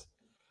this.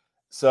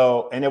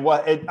 So, and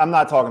I'm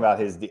not talking about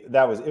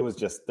there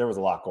was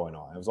a lot going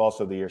on. It was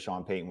also the year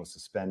Sean Payton was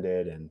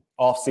suspended and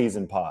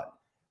off-season pod.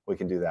 We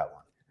can do that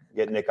one.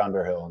 Get Nick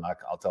Underhill and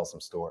I'll tell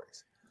some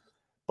stories.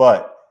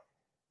 But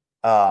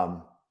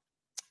Spags'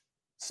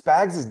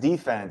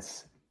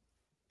 defense,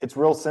 it's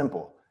real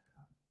simple.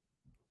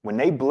 When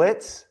they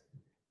blitz,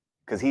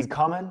 because he's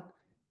coming,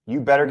 you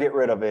better get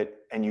rid of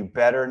it and you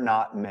better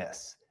not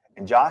miss.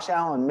 And Josh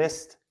Allen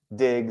missed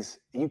Diggs.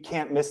 You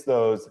can't miss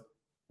those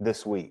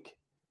this week.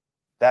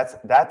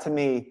 That to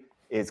me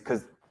is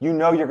because you're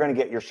going to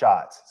get your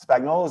shots.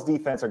 Spagnuolo's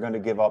defense are going to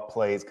give up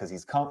plays because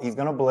he's going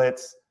to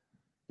blitz.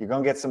 You're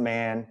going to get some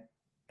man,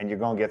 and you're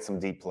going to get some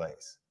deep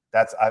plays.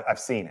 I've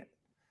seen it.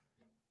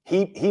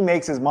 He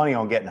makes his money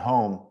on getting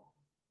home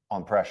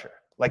on pressure,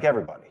 like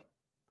everybody.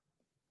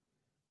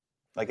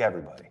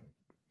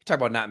 Talk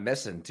about not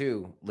missing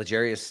too.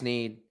 L'Jarius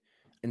Sneed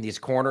in these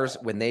corners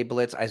when they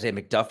blitz. Isaiah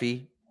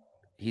McDuffie,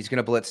 he's going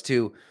to blitz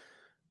too.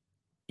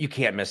 You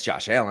can't miss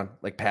Josh Allen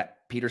like Pat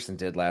Peterson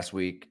did last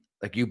week.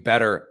 Like you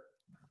better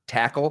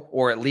tackle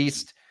or at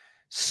least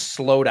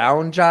slow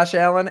down Josh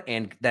Allen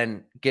and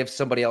then give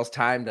somebody else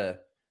time to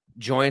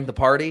join the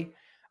party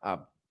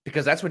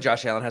because that's when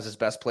Josh Allen has his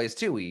best plays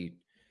too. He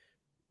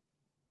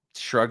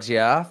shrugs you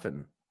off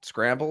and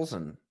scrambles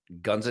and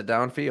guns it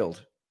downfield.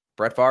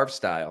 Brett Favre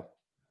style.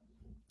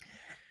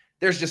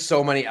 There's just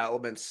so many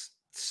elements,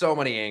 so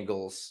many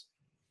angles.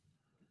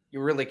 You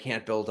really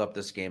can't build up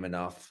this game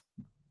enough.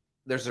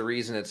 There's a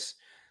reason it's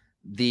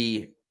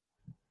the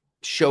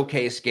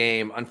showcase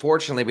game.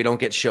 Unfortunately, we don't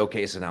get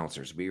showcase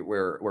announcers.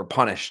 We're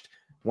punished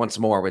once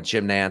more with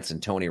Jim Nantz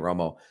and Tony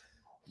Romo.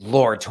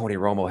 Lord, Tony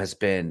Romo has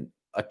been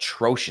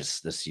atrocious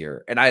this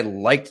year. And I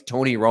liked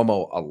Tony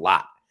Romo a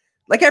lot.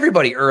 Like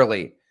everybody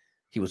early,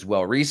 he was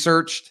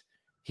well-researched.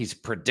 He's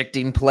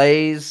predicting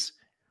plays.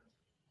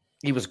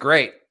 He was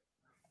great.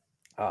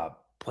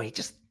 Boy,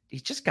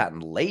 he's just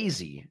gotten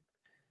lazy.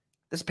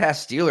 This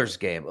past Steelers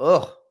game,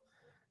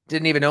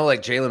 didn't even know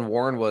like Jaylen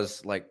Warren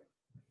was like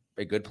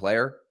a good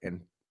player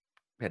and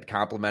had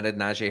complimented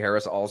Najee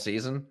Harris all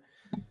season.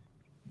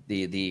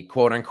 The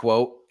quote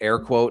unquote air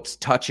quotes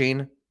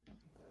touching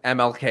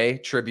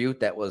MLK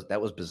tribute that was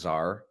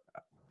bizarre.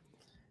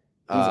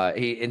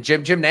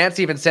 Jim Nantz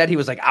even said he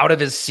was like out of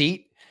his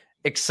seat,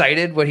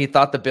 excited when he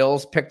thought the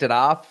Bills picked it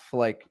off.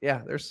 Like,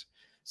 yeah, there's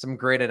some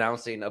great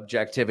announcing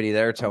objectivity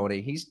there,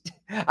 Tony.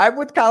 I'm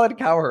with Colin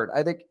Cowherd.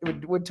 I think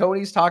when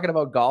Tony's talking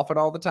about golfing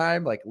all the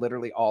time, like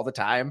literally all the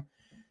time,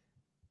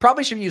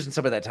 probably should be using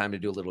some of that time to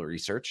do a little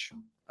research.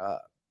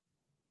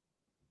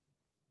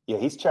 Yeah,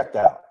 he's checked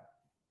out.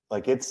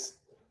 Like he's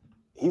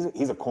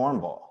a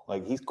cornball.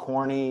 Like he's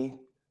corny.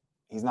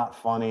 He's not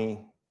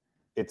funny.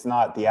 It's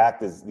not the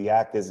act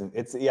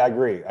isn't. I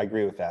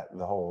agree with that.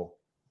 The whole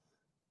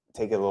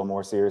take it a little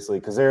more seriously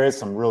because there is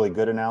some really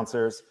good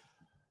announcers.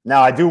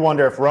 Now I do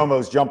wonder if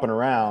Romo's jumping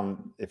around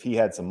if he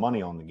had some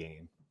money on the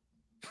game.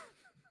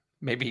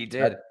 Maybe he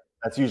did.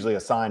 That's usually a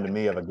sign to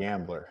me of a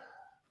gambler.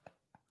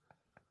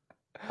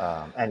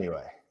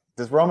 Anyway,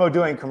 does Romo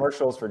doing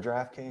commercials for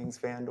DraftKings,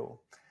 FanDuel?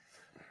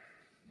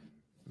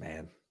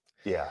 Man.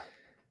 Yeah.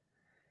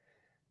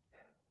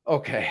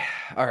 Okay.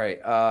 All right.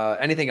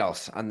 Anything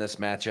else on this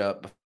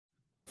matchup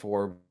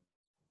before?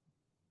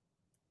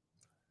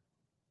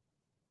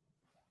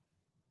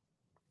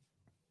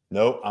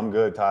 Nope, I'm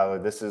good, Tyler.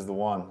 This is the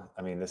one.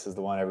 I mean, this is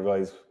the one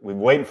we've been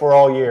waiting for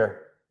all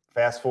year.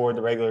 Fast forward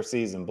the regular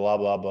season, blah,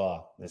 blah,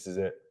 blah. This is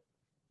it.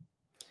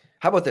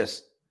 How about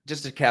this?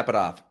 Just to cap it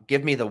off,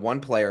 give me the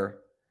one player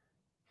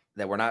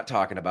that we're not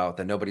talking about,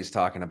 that nobody's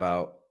talking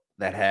about,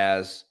 that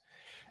has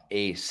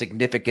a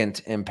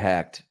significant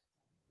impact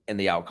in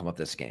the outcome of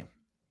this game.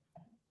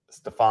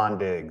 Stephon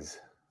Diggs.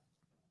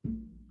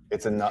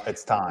 It's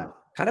time.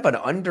 Kind of an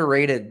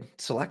underrated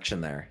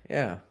selection there.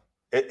 Yeah.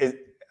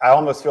 I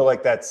almost feel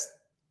like that's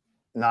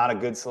not a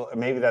good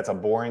maybe that's a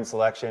boring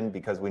selection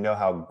because we know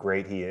how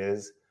great he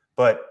is,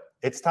 but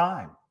it's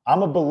time.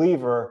 I'm a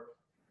believer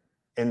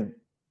in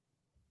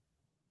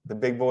the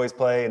big boys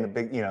play and the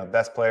big,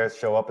 best players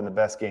show up in the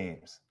best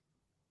games.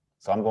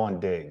 So I'm going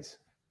Diggs.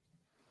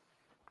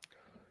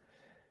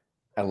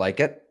 I like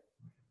it.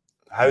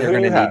 They're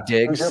going to need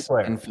Diggs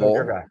in full.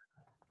 Your guy?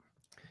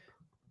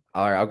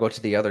 All right, I'll go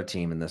to the other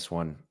team in this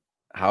one.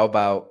 How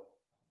about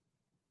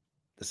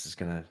this is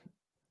going to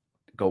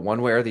go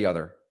one way or the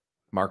other.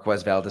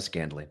 Marquez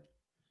Valdes-Scantling.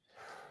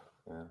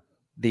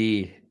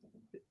 Yeah.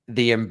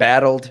 The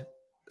embattled,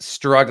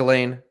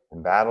 struggling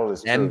And battled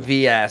is true.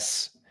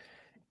 MVS.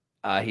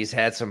 He's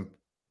had some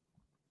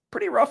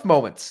pretty rough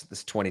moments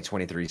this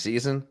 2023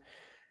 season.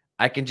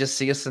 I can just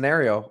see a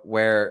scenario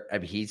where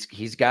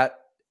he's got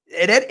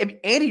and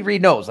Andy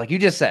Reid knows, like you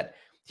just said,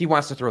 he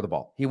wants to throw the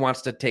ball. He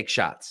wants to take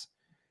shots.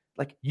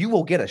 Like you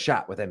will get a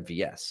shot with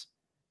MVS.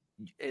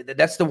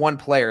 That's the one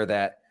player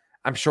that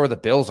I'm sure the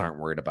Bills aren't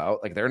worried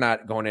about. Like they're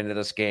not going into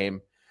this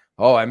game.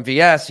 Oh,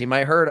 MVS, he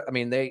might hurt. I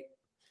mean,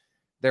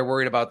 they're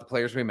worried about the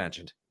players we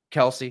mentioned: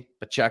 Kelsey,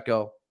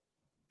 Pacheco,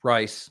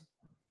 Rice.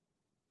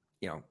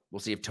 We'll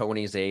see if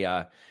Tony's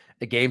a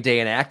game day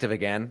inactive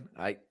again.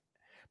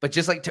 But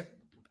just like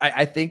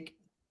I think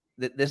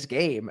that this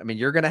game, I mean,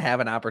 you're going to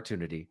have an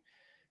opportunity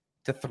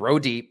to throw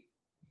deep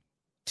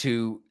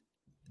to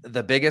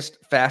the biggest,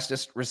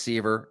 fastest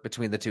receiver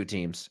between the two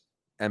teams,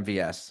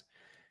 MVS.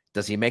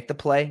 Does he make the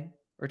play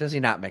or does he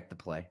not make the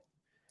play?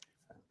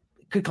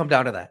 It could come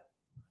down to that.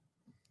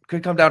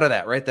 Could come down to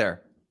that right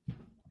there.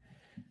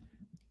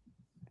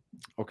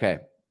 Okay.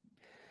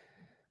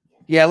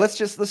 Yeah,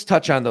 let's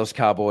touch on those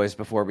Cowboys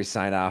before we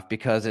sign off,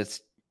 because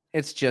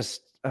it's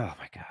just, oh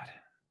my God.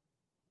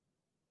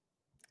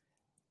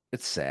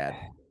 It's sad.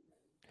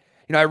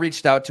 I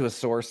reached out to a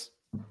source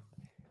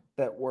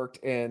that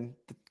worked in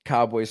the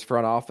Cowboys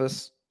front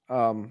office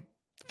for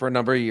a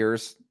number of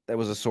years. That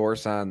was a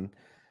source on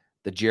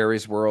the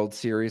Jerry's World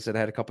series that I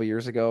had a couple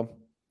years ago.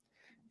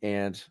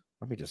 And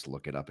let me just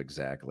look it up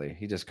exactly.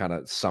 He just kind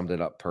of summed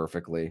it up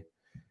perfectly.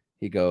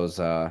 He goes,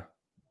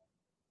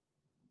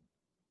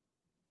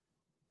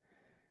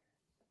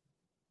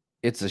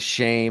 it's a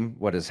shame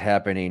what is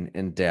happening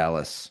in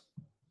Dallas.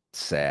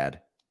 Sad.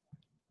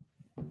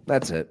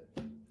 That's it.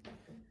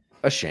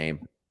 A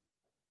shame.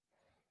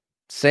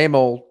 Same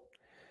old.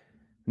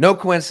 No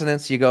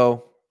coincidence. You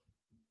go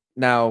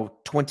now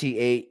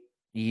 28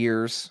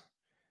 years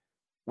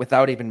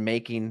without even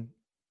making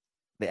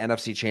the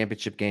NFC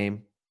Championship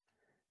game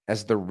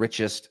as the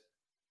richest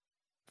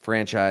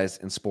franchise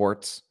in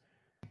sports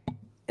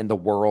in the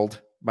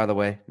world, by the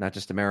way, not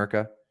just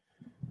America.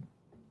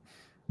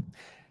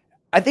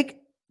 I think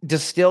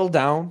distilled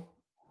down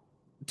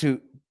to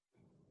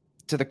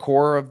the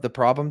core of the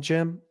problem,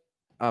 Jim,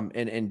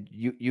 and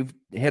you've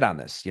hit on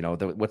this,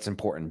 what's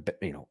important,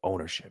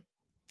 ownership,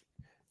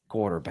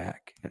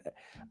 quarterback.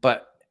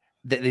 But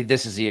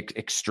this is the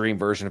extreme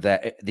version of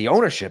that. The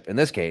ownership in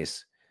this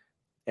case,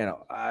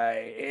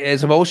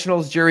 as emotional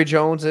as Jerry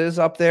Jones is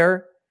up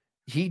there,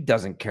 he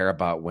doesn't care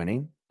about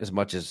winning as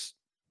much as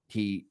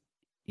he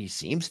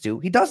seems to.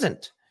 He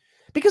doesn't.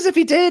 Because if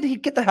he did,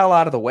 he'd get the hell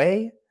out of the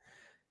way.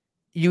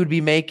 You'd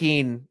be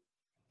making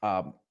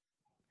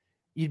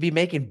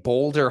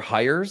bolder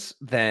hires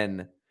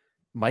than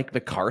Mike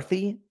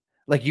McCarthy.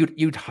 Like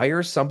you'd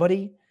hire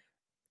somebody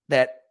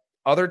that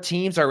other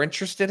teams are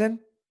interested in,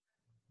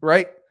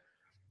 right?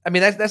 I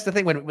mean, that's the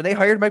thing. When they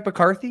hired Mike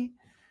McCarthy,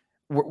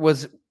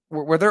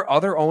 were there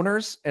other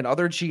owners and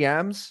other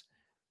GMs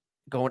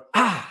going,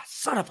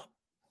 son of a,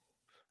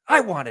 I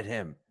wanted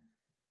him.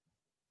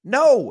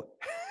 No.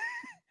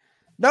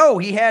 No,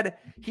 he had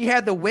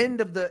the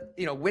wind of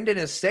wind in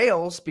his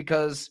sails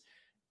because,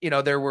 it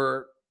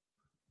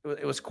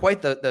was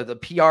quite the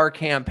PR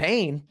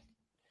campaign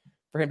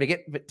for him to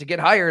get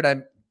hired.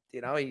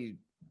 We've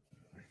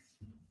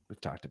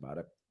talked about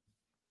it.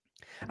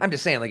 I'm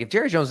just saying, like, if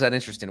Jerry Jones is that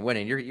interested in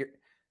winning,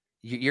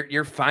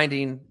 you're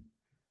finding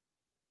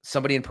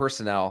somebody in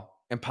personnel,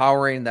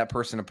 empowering that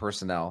person in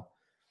personnel.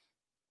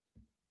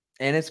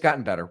 And it's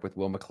gotten better with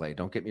Will McClay.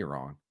 Don't get me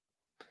wrong.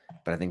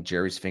 But I think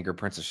Jerry's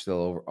fingerprints are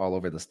still all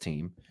over this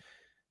team.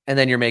 And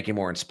then you're making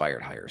more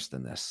inspired hires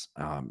than this.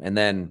 And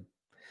then,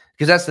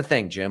 because that's the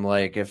thing, Jim,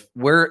 like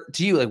where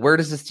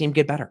does this team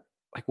get better?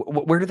 Like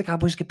where do the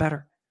Cowboys get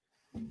better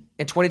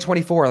in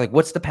 2024? Like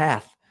what's the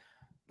path?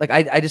 Like,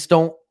 I just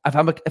don't,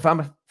 if I'm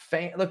a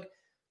fan, look,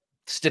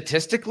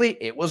 statistically,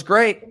 it was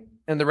great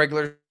in the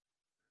regular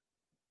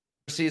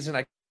season.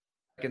 I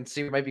can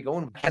see it might be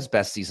going his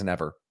best season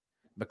ever.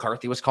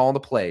 McCarthy was calling the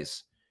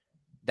plays.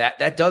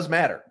 That does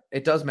matter.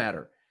 It does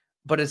matter.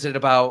 But is it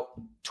about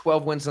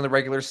 12 wins in the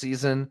regular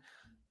season,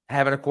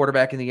 having a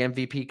quarterback in the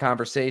MVP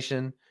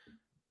conversation,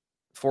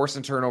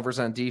 forcing turnovers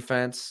on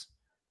defense?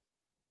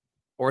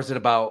 Or is it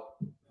about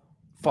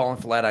falling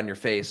flat on your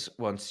face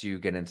once you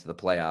get into the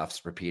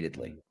playoffs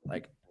repeatedly?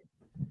 Like,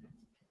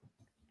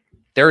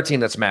 they're a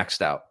team that's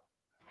maxed out.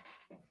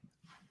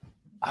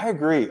 I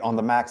agree on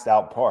the maxed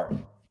out part.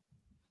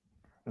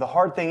 The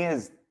hard thing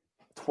is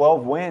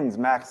 12 wins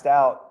maxed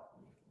out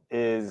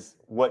is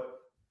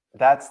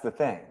that's the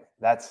thing.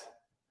 That's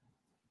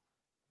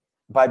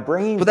by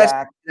bringing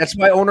back. That's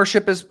why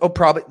ownership is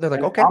probably they're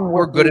like, okay,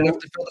 we're good enough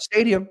to fill the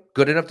stadium,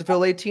 good enough to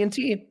fill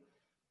AT&T.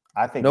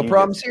 I think no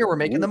problems here. We're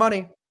making the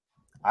money.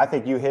 I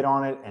think you hit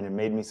on it, and it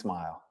made me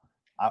smile.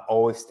 I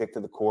always stick to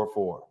the core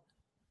four,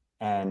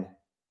 and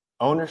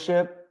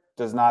ownership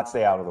does not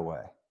stay out of the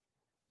way.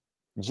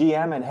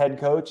 GM and head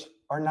coach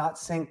are not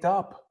synced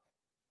up.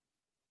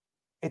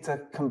 It's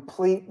a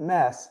complete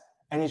mess.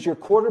 And as your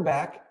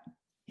quarterback,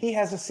 he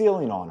has a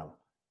ceiling on him.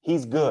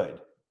 He's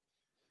good.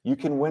 You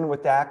can win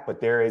with Dak,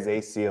 but there is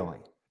a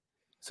ceiling.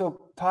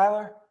 So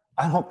Tyler,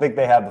 I don't think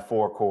they have the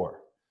 4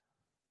 core.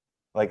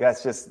 Like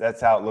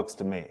that's how it looks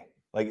to me.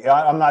 Like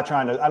I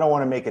don't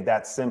want to make it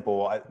that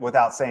simple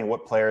without saying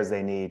what players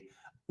they need.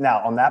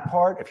 Now on that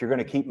part, if you're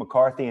going to keep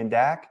McCarthy and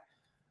Dak,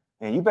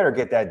 man, you better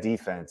get that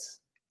defense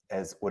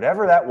as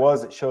whatever that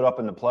was that showed up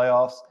in the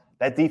playoffs.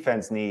 That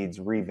defense needs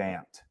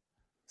revamped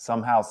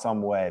somehow,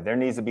 some way. There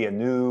needs to be a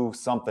new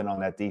something on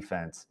that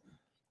defense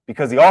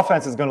because the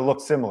offense is going to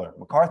look similar.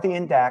 McCarthy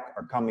and Dak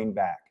are coming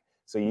back,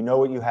 so you know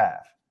what you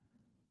have.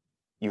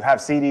 You have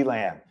CeeDee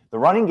Lamb. The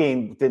running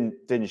game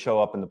didn't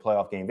show up in the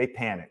playoff game. They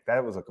panicked.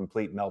 That was a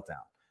complete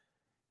meltdown,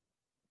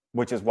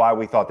 which is why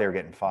we thought they were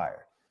getting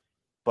fired.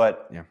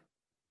 But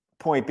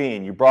point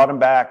being, you brought them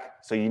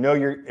back, so you know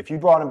if you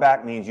brought them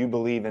back means you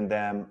believe in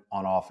them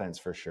on offense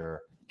for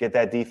sure. Get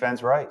that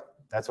defense right.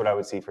 That's what I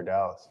would see for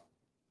Dallas.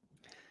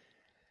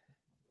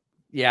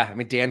 Yeah, I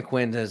mean, Dan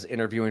Quinn is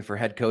interviewing for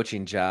head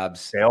coaching jobs.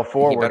 Sail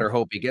forward. He better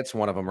hope he gets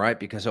one of them, right?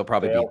 Because he'll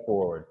probably Sail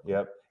forward.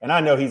 Yep. And I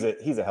know he's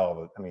a hell of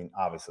a. I mean,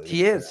 obviously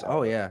he is.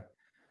 Oh yeah.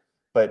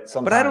 But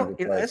sometimes I don't.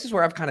 This is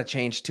where I've kind of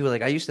changed too.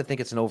 Like I used to think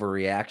it's an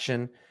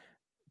overreaction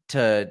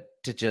to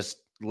just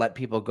let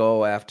people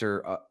go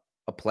after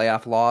a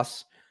playoff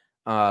loss.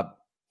 I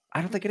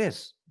don't think it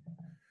is.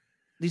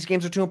 These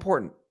games are too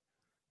important.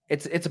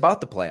 It's about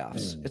the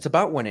playoffs. It's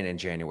about winning in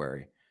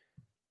January.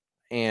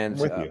 And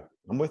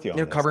I'm with you.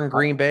 On covering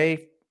Green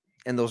Bay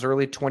in those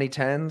early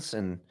 2010s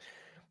and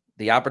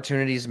the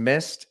opportunities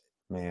missed.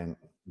 Man,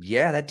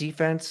 yeah, that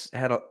defense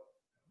had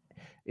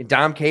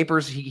Dom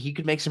Capers. He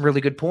could make some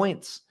really good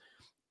points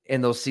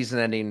in those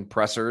season-ending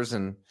pressers.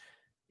 And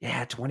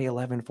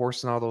 2011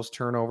 forcing all those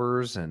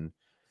turnovers, and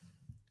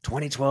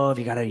 2012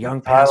 you got a young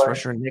pass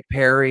rusher, Nick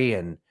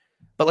Perry,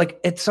 but like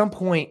at some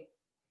point,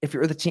 if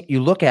you're the team,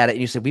 you look at it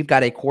and you say, we've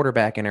got a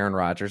quarterback in Aaron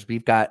Rodgers.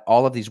 We've got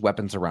all of these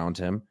weapons around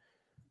him.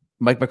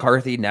 Mike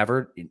McCarthy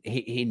never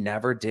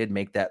did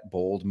make that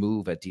bold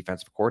move at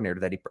defensive coordinator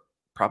that he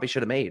probably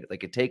should have made.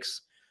 Like it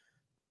takes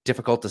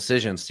difficult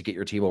decisions to get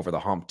your team over the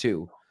hump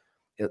too.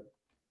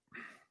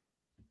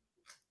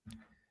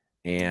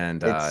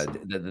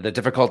 The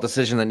difficult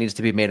decision that needs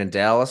to be made in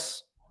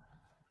Dallas,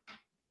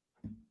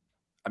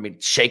 I mean,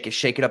 shake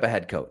it up a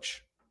head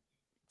coach.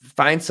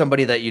 Find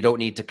somebody that you don't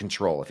need to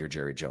control if you're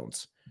Jerry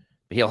Jones.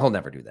 But he'll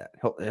never do that.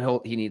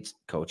 He needs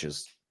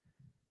coaches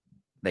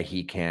that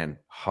he can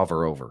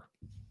hover over.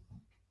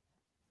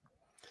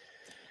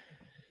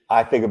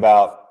 I think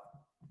about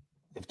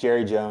if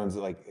Jerry Jones,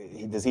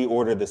 does he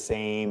order the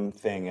same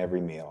thing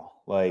every meal?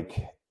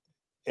 Like,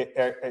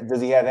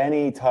 does he have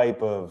any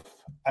type of?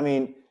 I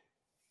mean,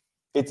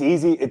 it's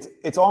easy. It's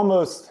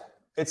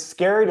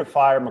scary to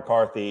fire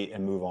McCarthy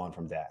and move on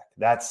from Dak.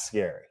 That's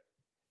scary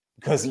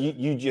because you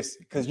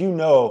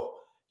know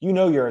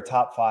you're a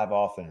top 5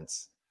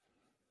 offense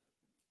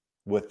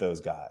with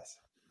those guys.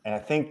 And I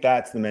think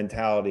that's the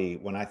mentality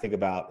when I think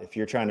about if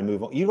you're trying to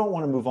move on. You don't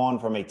want to move on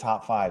from a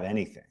top 5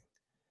 anything.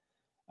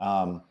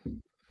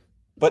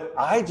 But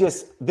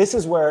this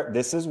is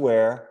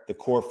where the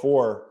core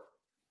 4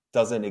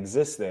 doesn't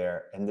exist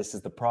there, and this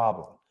is the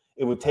problem.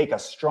 It would take a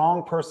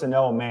strong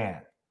personnel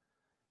man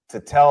to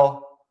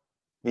tell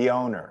the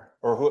owner,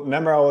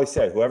 remember I always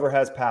said, whoever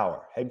has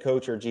power, head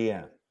coach or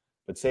GM,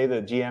 but say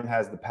the GM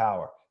has the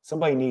power.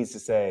 Somebody needs to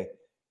say,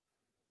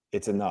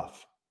 it's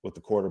enough with the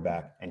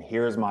quarterback, and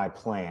here's my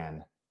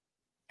plan,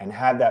 and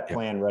have that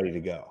plan ready to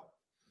go.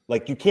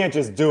 Like, you can't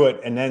just do it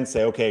and then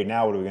say, okay,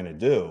 now what are we going to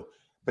do?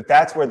 But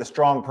that's where the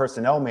strong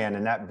personnel man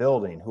in that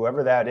building,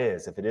 whoever that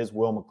is, if it is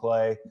Will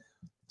McClay,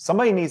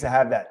 somebody needs to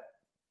have that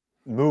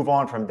move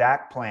on from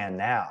Dak plan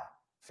now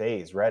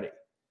phase ready.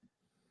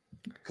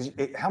 Because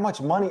how much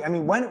money? I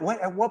mean, when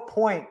at what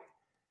point?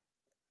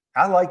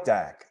 I like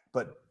Dak,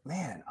 but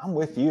man, I'm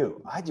with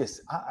you.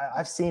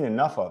 I've seen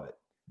enough of it.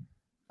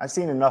 I've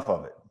seen enough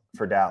of it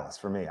for Dallas.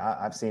 For me,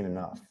 I've seen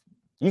enough.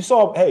 You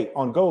saw,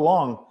 on Go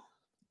Long,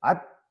 I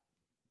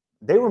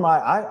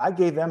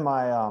gave them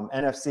my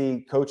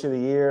NFC Coach of the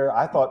Year.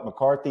 I thought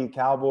McCarthy,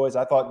 Cowboys.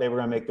 I thought they were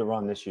going to make the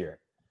run this year,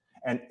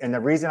 and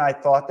the reason I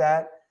thought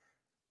that,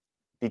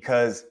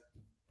 because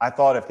I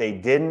thought if they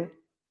didn't,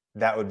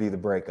 that would be the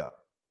breakup.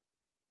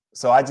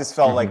 So I just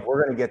felt like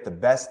we're going to get the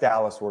best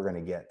Dallas we're going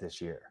to get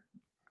this year.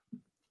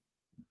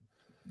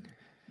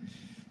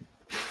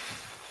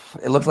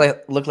 It looked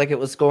like it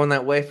was going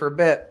that way for a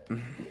bit.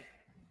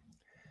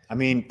 I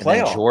mean,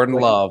 playoff. Jordan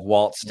Love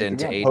waltzed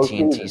into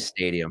AT&T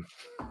Stadium.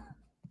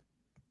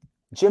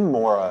 Jim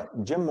Mora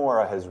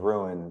has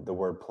ruined the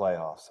word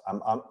playoffs.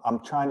 I'm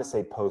trying to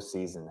say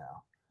postseason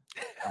now.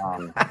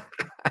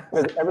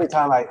 Because every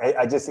time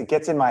it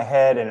gets in my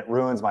head and it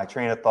ruins my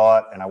train of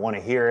thought, and I want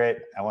to hear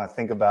it. I want to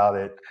think about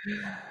it.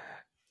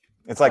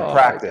 It's like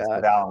practice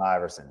with Allen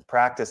Iverson.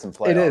 Practice and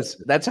playoffs. It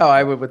is. That's how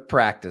I would with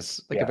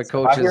practice. Like if a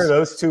coach I hear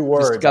those 2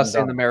 words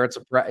discussing the merits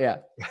of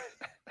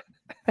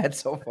That's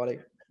so funny.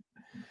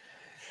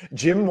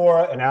 Jim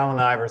Mora and Allen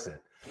Iverson.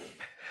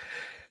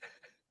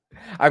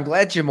 I'm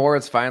glad Jim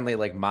Mora's finally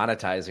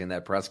monetizing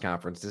that press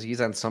conference.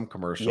 He's on some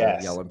commercial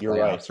yelling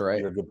playoffs, right?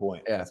 You're a good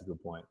point. Yeah. That's a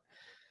good point.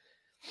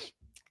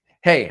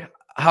 Hey,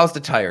 How's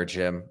the tire,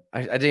 Jim?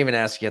 I didn't even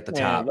ask you at the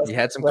top. You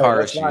had some car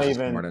issues this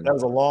morning. That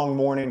was a long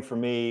morning for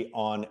me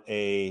on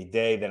a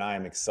day that I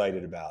am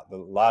excited about. A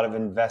lot of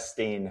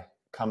investing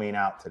coming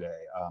out today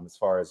as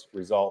far as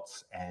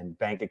results and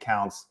bank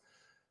accounts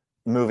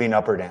moving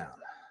up or down.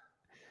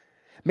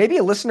 Maybe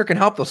a listener can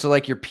help though. So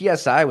like your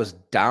PSI was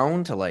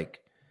down to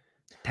like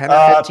 10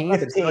 or 15?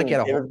 15. Like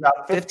it was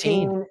about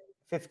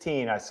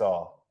 15 I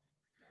saw.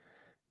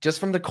 Just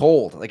from the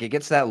cold. Like it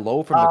gets that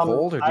low from the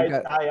cold? Or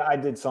I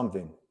did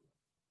something.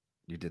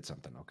 You did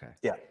something. Okay.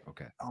 Yeah.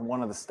 Okay. On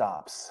one of the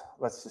stops.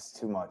 That's just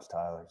too much,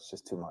 Tyler. It's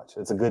just too much.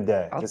 It's a good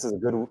day. This is a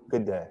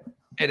good day.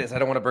 It is. I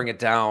don't want to bring it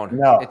down.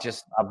 No, it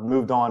just. I've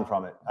moved on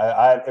from it.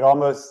 It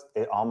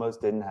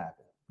almost didn't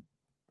happen.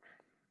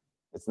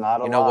 It's not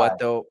a lie. You know what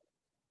though?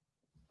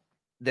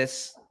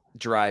 This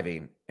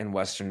driving in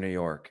Western New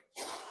York.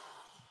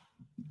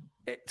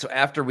 So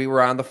after we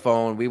were on the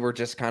phone, we were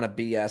just kind of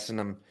BSing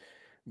them,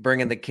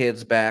 bringing the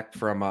kids back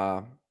from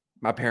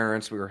my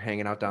parents. We were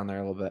hanging out down there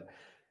a little bit.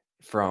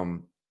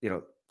 From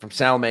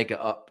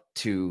Salamanca up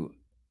to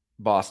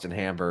Boston,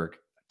 Hamburg,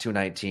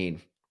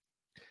 219.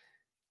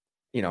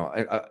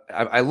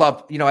 I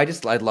love,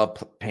 I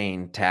love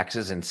paying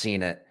taxes and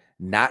seeing it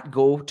not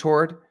go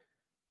toward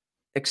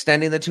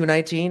extending the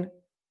 219,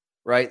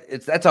 right?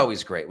 That's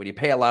always great when you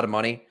pay a lot of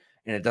money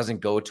and it doesn't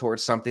go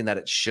towards something that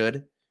it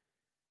should.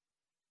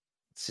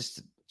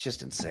 It's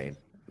just insane.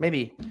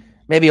 Maybe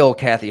old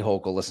Kathy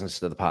Hochul listens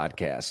to the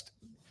podcast.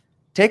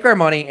 Take our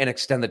money and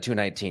extend the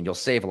 219. You'll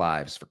save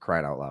lives, for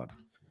crying out loud.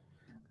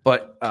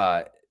 But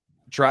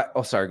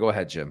sorry. Go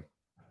ahead, Jim.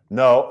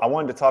 No, I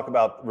wanted to talk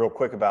real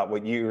quick about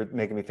what you were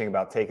making me think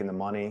about taking the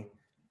money.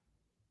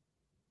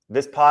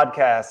 This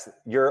podcast,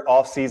 your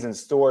off-season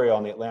story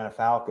on the Atlanta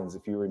Falcons,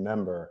 if you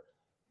remember,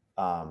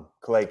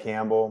 Calais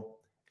Campbell,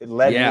 it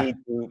led me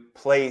to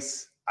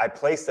I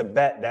placed a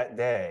bet that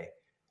day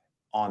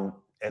on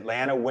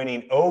Atlanta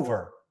winning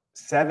over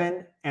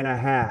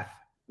 7.5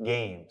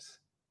 games.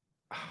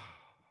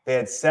 They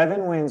had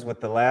 7 wins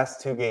with the last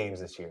 2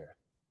 games this year.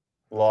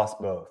 Lost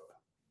both.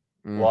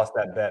 Lost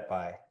that bet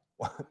by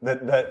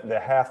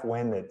the half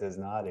win that does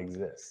not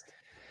exist.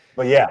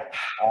 But yeah.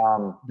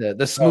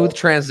 The smooth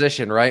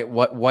transition, right?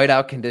 What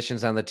whiteout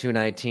conditions on the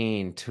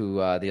 219 to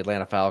the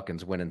Atlanta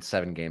Falcons winning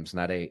 7 games,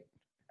 not 8.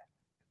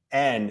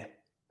 And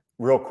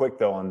real quick,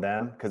 though, on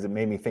them, because it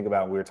made me think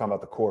about, we were talking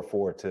about the core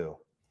 4 too.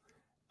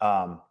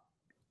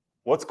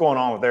 What's going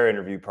on with their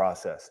interview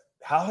process?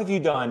 How have you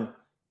done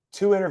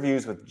 2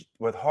 interviews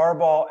with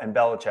Harbaugh and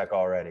Belichick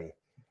already?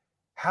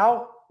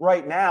 How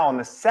right now in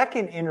the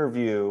second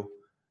interview,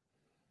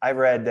 I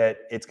read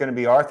that it's going to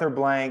be Arthur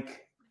Blank,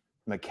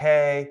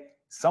 McKay,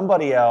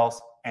 somebody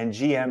else, and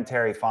GM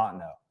Terry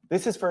Fontenot.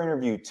 This is for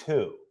interview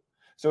 2.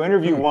 So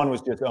interview 1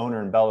 was just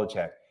owner and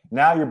Belichick.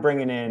 Now you're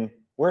bringing in,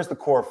 where's the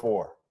core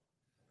 4?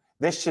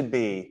 This should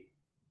be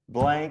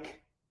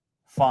Blank,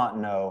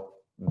 Fontenot,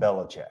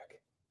 Belichick.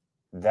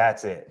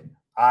 That's it.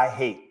 I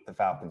hate the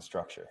Falcon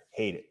structure.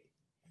 Hate it.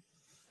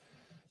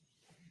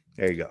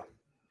 There you go.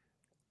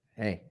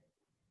 Hey,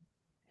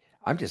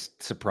 I'm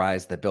just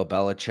surprised that Bill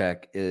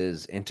Belichick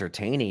is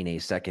entertaining a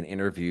second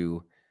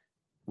interview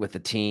with the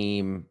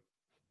team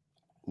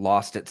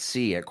lost at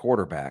sea at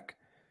quarterback.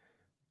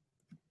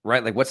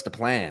 Right? Like, what's the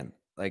plan?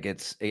 Like,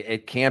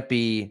 it can't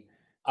be.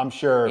 I'm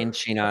sure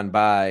inching on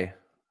by.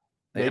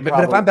 But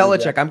if I'm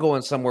Belichick, I'm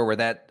going somewhere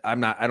where I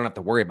don't have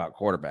to worry about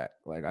quarterback.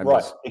 Like,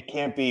 it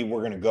can't be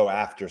we're going to go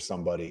after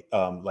somebody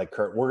like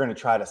Kirk. We're going to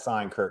try to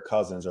sign Kirk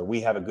Cousins, or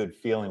we have a good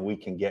feeling we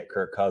can get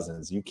Kirk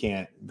Cousins. You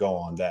can't go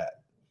on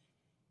that.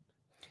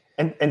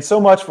 And so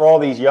much for all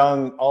this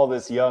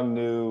young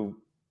new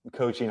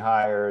coaching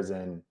hires,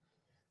 and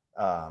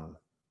now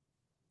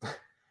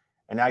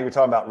you're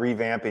talking about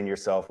revamping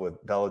yourself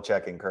with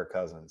Belichick and Kirk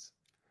Cousins.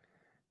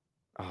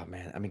 Oh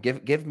man, I mean,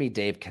 give me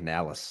Dave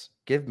Canales.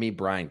 Give me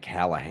Brian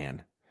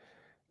Callahan.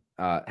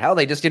 Hell,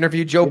 they just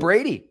interviewed Joe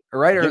Brady,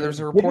 right? Or there's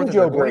a report that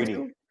Joe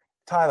Brady.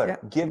 Tyler,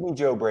 give me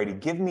Joe Brady.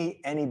 Give me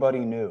anybody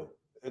new.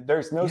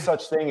 There's no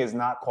such thing as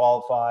not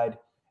qualified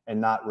and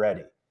not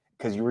ready.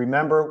 Because you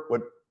remember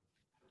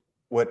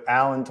what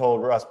Alan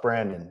told Russ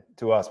Brandon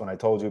to us when I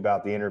told you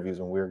about the interviews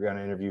when we were going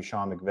to interview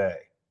Sean McVay.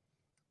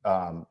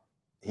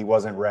 He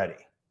wasn't ready.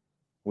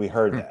 We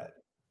heard that.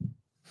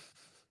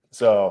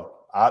 So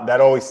that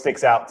always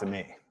sticks out to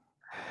me.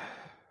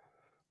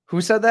 Who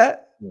said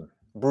that?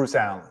 Bruce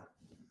Allen.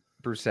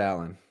 Bruce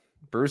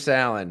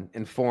Allen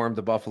informed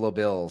the Buffalo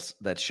Bills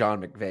that Sean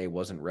McVay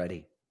wasn't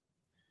ready.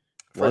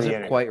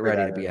 Wasn't quite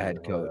ready to be a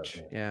head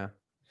coach. Yeah.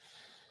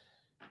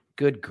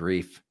 Good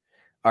grief.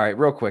 All right,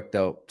 real quick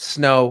though.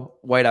 Snow,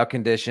 whiteout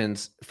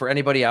conditions. For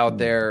anybody out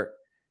there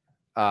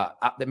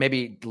that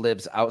maybe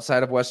lives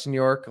outside of Western New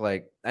York,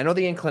 like, I know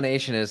the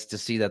inclination is to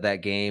see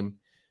that game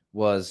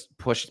was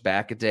pushed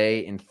back a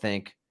day and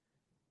think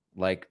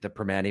like the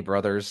Permane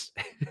brothers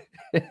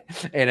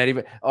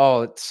and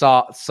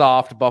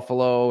soft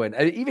Buffalo, and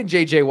even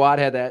JJ Watt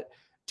had that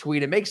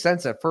tweet. It makes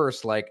sense at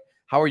first. Like,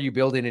 how are you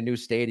building a new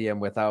stadium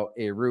without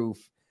a roof?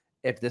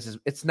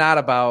 It's not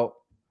about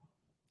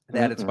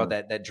that. It's about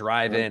that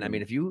drive in. I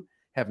mean, if you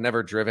have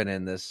never driven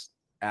in this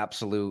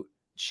absolute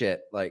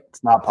shit. Like,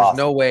 It's not possible. There's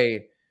no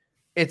way.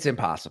 It's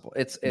impossible.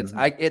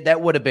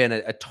 That would have been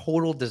a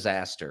total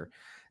disaster.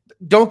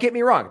 Don't get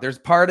me wrong. There's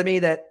part of me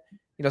that,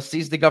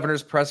 sees the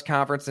governor's press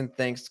conference and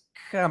thinks,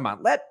 come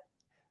on,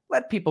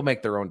 let people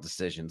make their own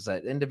decisions.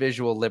 That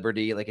individual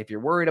liberty. Like, if you're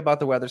worried about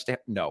the weather,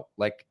 no,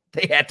 like,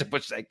 they had to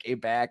push that game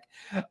back.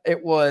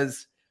 It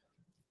was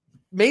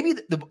maybe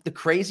the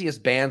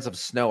craziest bands of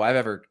snow I've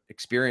ever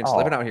experienced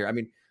living out here. I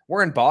mean,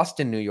 we're in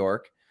Boston, New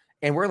York,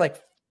 and we're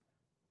like,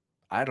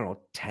 I don't know,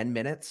 10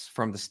 minutes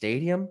from the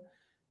stadium.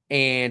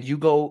 And you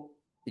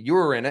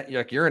were in it,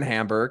 you're in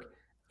Hamburg.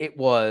 It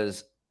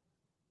was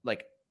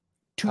like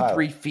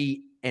 2-3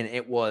 feet, and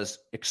it was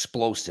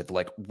explosive,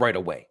 like right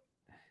away.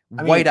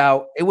 White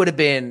out. It would have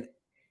been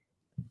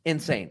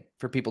insane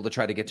for people to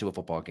try to get to a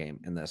football game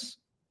in this.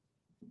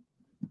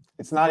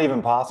 It's not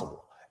even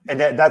possible. And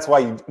that's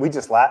why we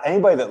just laugh.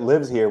 Anybody that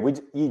lives here,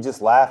 you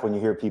just laugh when you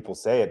hear people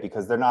say it,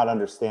 because they're not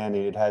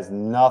understanding it has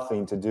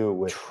nothing to do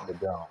with the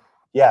dome.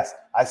 Yes,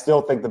 I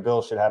still think the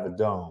Bills should have a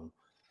dome,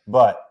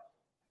 but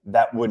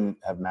that wouldn't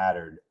have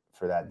mattered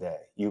for that day.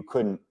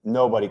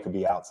 Nobody could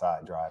be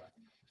outside driving.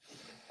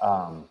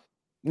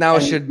 Now,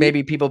 should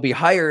maybe people be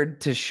hired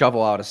to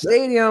shovel out a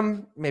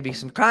stadium? Maybe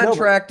some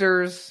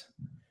contractors.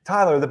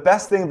 Tyler, the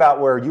best thing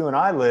about where you and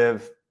I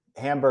live,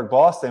 Hamburg,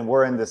 Boston,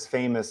 we're in this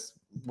famous,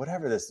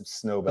 whatever this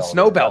snow belt. The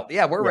snow belt.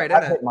 Yeah, we're right in it.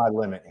 I've hit my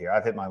limit here.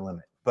 I've hit my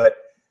limit. But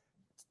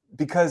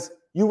because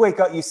you wake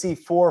up, you see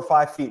 4 or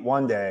 5 feet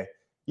one day.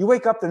 You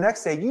wake up the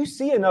next day, you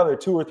see another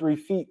 2 or 3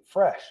 feet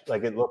fresh.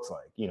 Like, it looks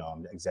like,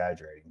 I'm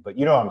exaggerating, but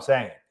you know what I'm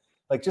saying?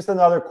 Like, just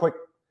another quick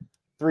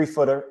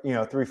 3-footer,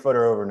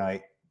 3-footer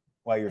overnight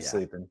while you're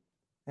sleeping.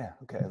 Yeah.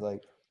 Okay.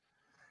 Like,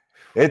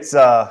 it's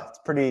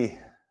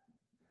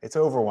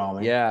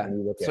overwhelming. Yeah.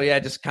 So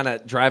just kind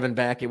of driving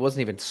back. It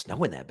wasn't even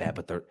snowing that bad,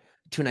 but the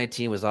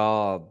 219 was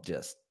all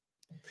just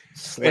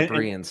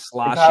slippery and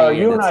sloshy. Tyler,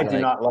 you and I do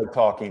not like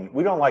talking.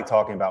 We don't like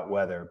talking about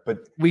weather,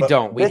 but we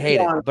don't. We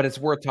hate it, but it's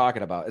worth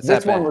talking about. It's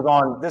this one was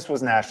on. This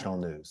was national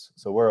news,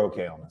 so we're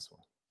okay on this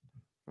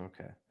one.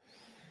 Okay.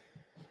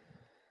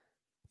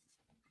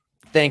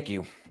 Thank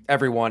you,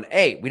 everyone.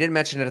 Hey, we didn't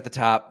mention it at the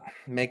top.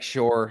 Make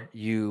sure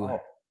you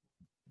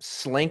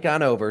slink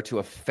on over to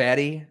a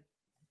Fatty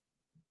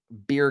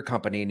beer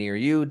company near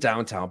you,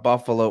 downtown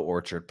Buffalo,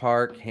 Orchard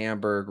Park,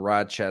 Hamburg,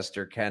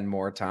 Rochester,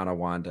 Kenmore,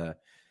 Tonawanda,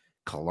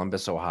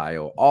 Columbus,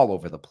 Ohio, all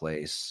over the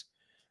place.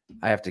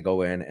 I have to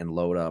go in and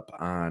load up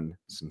on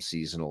some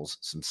seasonals,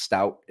 some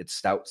stout. It's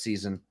stout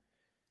season.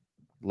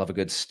 Love a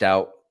good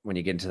stout when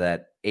you get into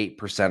that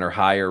 8% or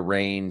higher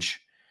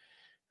range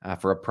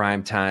for a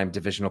primetime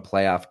divisional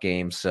playoff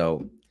game.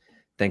 So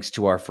thanks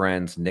to our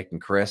friends Nick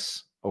and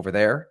Chris over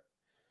there.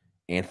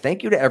 And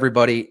thank you to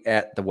everybody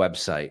at the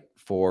website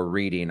for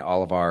reading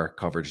all of our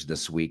coverage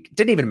this week.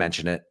 Didn't even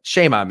mention it.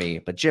 Shame on me,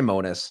 but Jim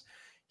Monis,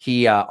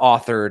 he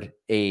authored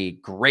a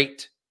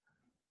great,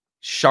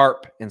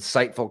 sharp,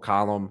 insightful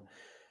column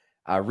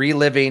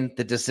reliving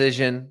the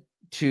decision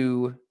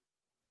to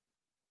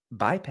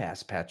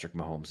bypass Patrick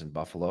Mahomes in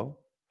Buffalo.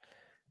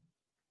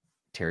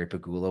 Terry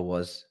Pagula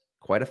was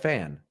quite a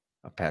fan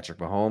of Patrick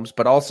Mahomes,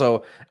 but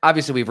also,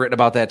 obviously, we've written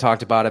about that,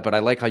 talked about it, but I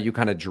like how you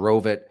kind of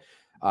drove it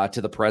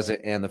to the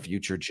present and the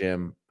future,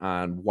 Jim,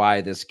 on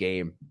why this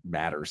game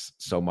matters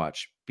so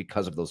much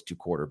because of those two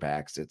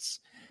quarterbacks. It's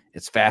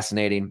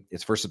fascinating.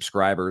 It's for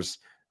subscribers.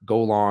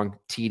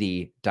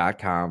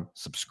 GoLongTD.com.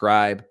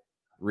 Subscribe,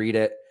 read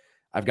it.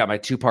 I've got my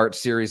 2-part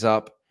series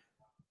up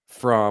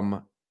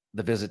from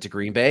the visit to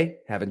Green Bay,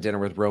 having dinner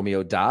with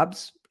Romeo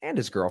Doubs and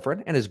his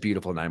girlfriend and his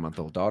beautiful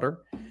 9-month-old daughter.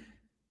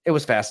 It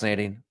was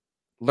fascinating.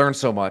 Learned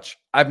so much.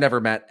 I've never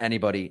met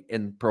anybody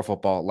in pro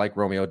football like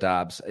Romeo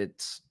Doubs.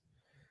 It's,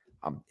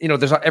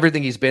 there's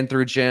everything he's been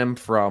through, Jim,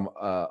 from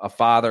a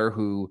father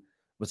who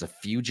was a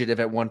fugitive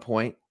at one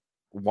point,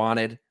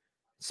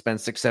 spent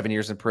 6-7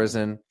 years in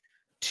prison,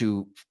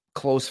 to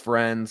close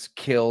friends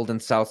killed in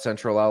South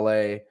Central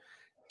LA,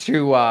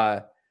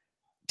 to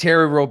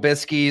Terry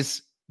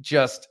Robisky's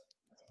just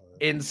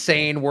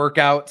insane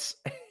workouts.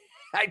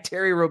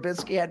 Terry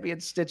Robisky had me in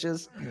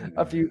stitches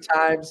a few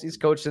times. He's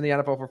coached in the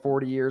NFL for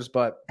 40 years,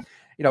 but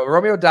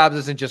Romeo Doubs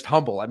isn't just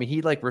humble. I mean,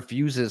 he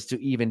refuses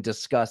to even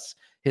discuss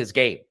his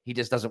game. He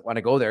just doesn't want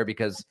to go there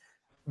because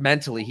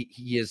mentally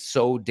he is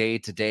so day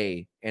to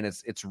day, and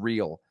it's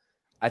real.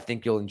 I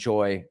think you'll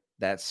enjoy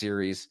that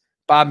series.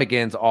 Bob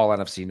McGinn's All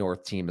NFC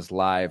North team is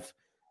live.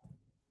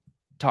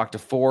 Talked to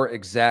 4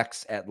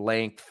 execs at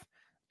length.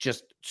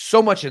 Just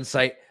so much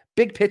insight.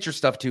 Big picture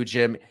stuff too,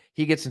 Jim.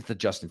 He gets into the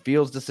Justin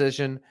Fields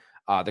decision,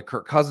 the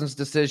Kirk Cousins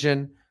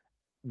decision.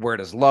 Where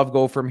does Love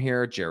go from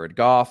here? Jared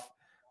Goff.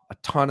 A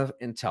ton of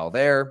intel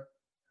there.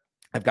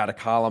 I've got a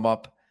column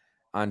up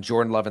on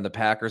Jordan Love and the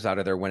Packers out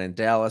of their win in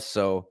Dallas.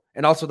 So,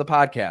 and also the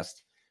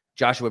podcast,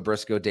 Joshua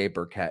Briscoe, Dave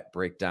Burkett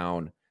break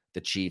down the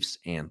Chiefs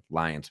and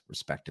Lions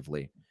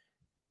respectively.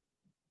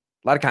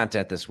 A lot of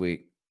content this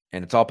week,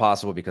 and it's all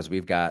possible because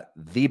we've got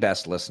the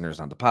best listeners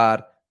on the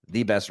pod,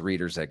 the best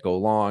readers that go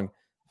long.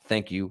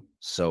 Thank you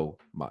so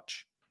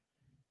much.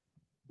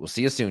 We'll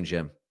see you soon,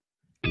 Jim.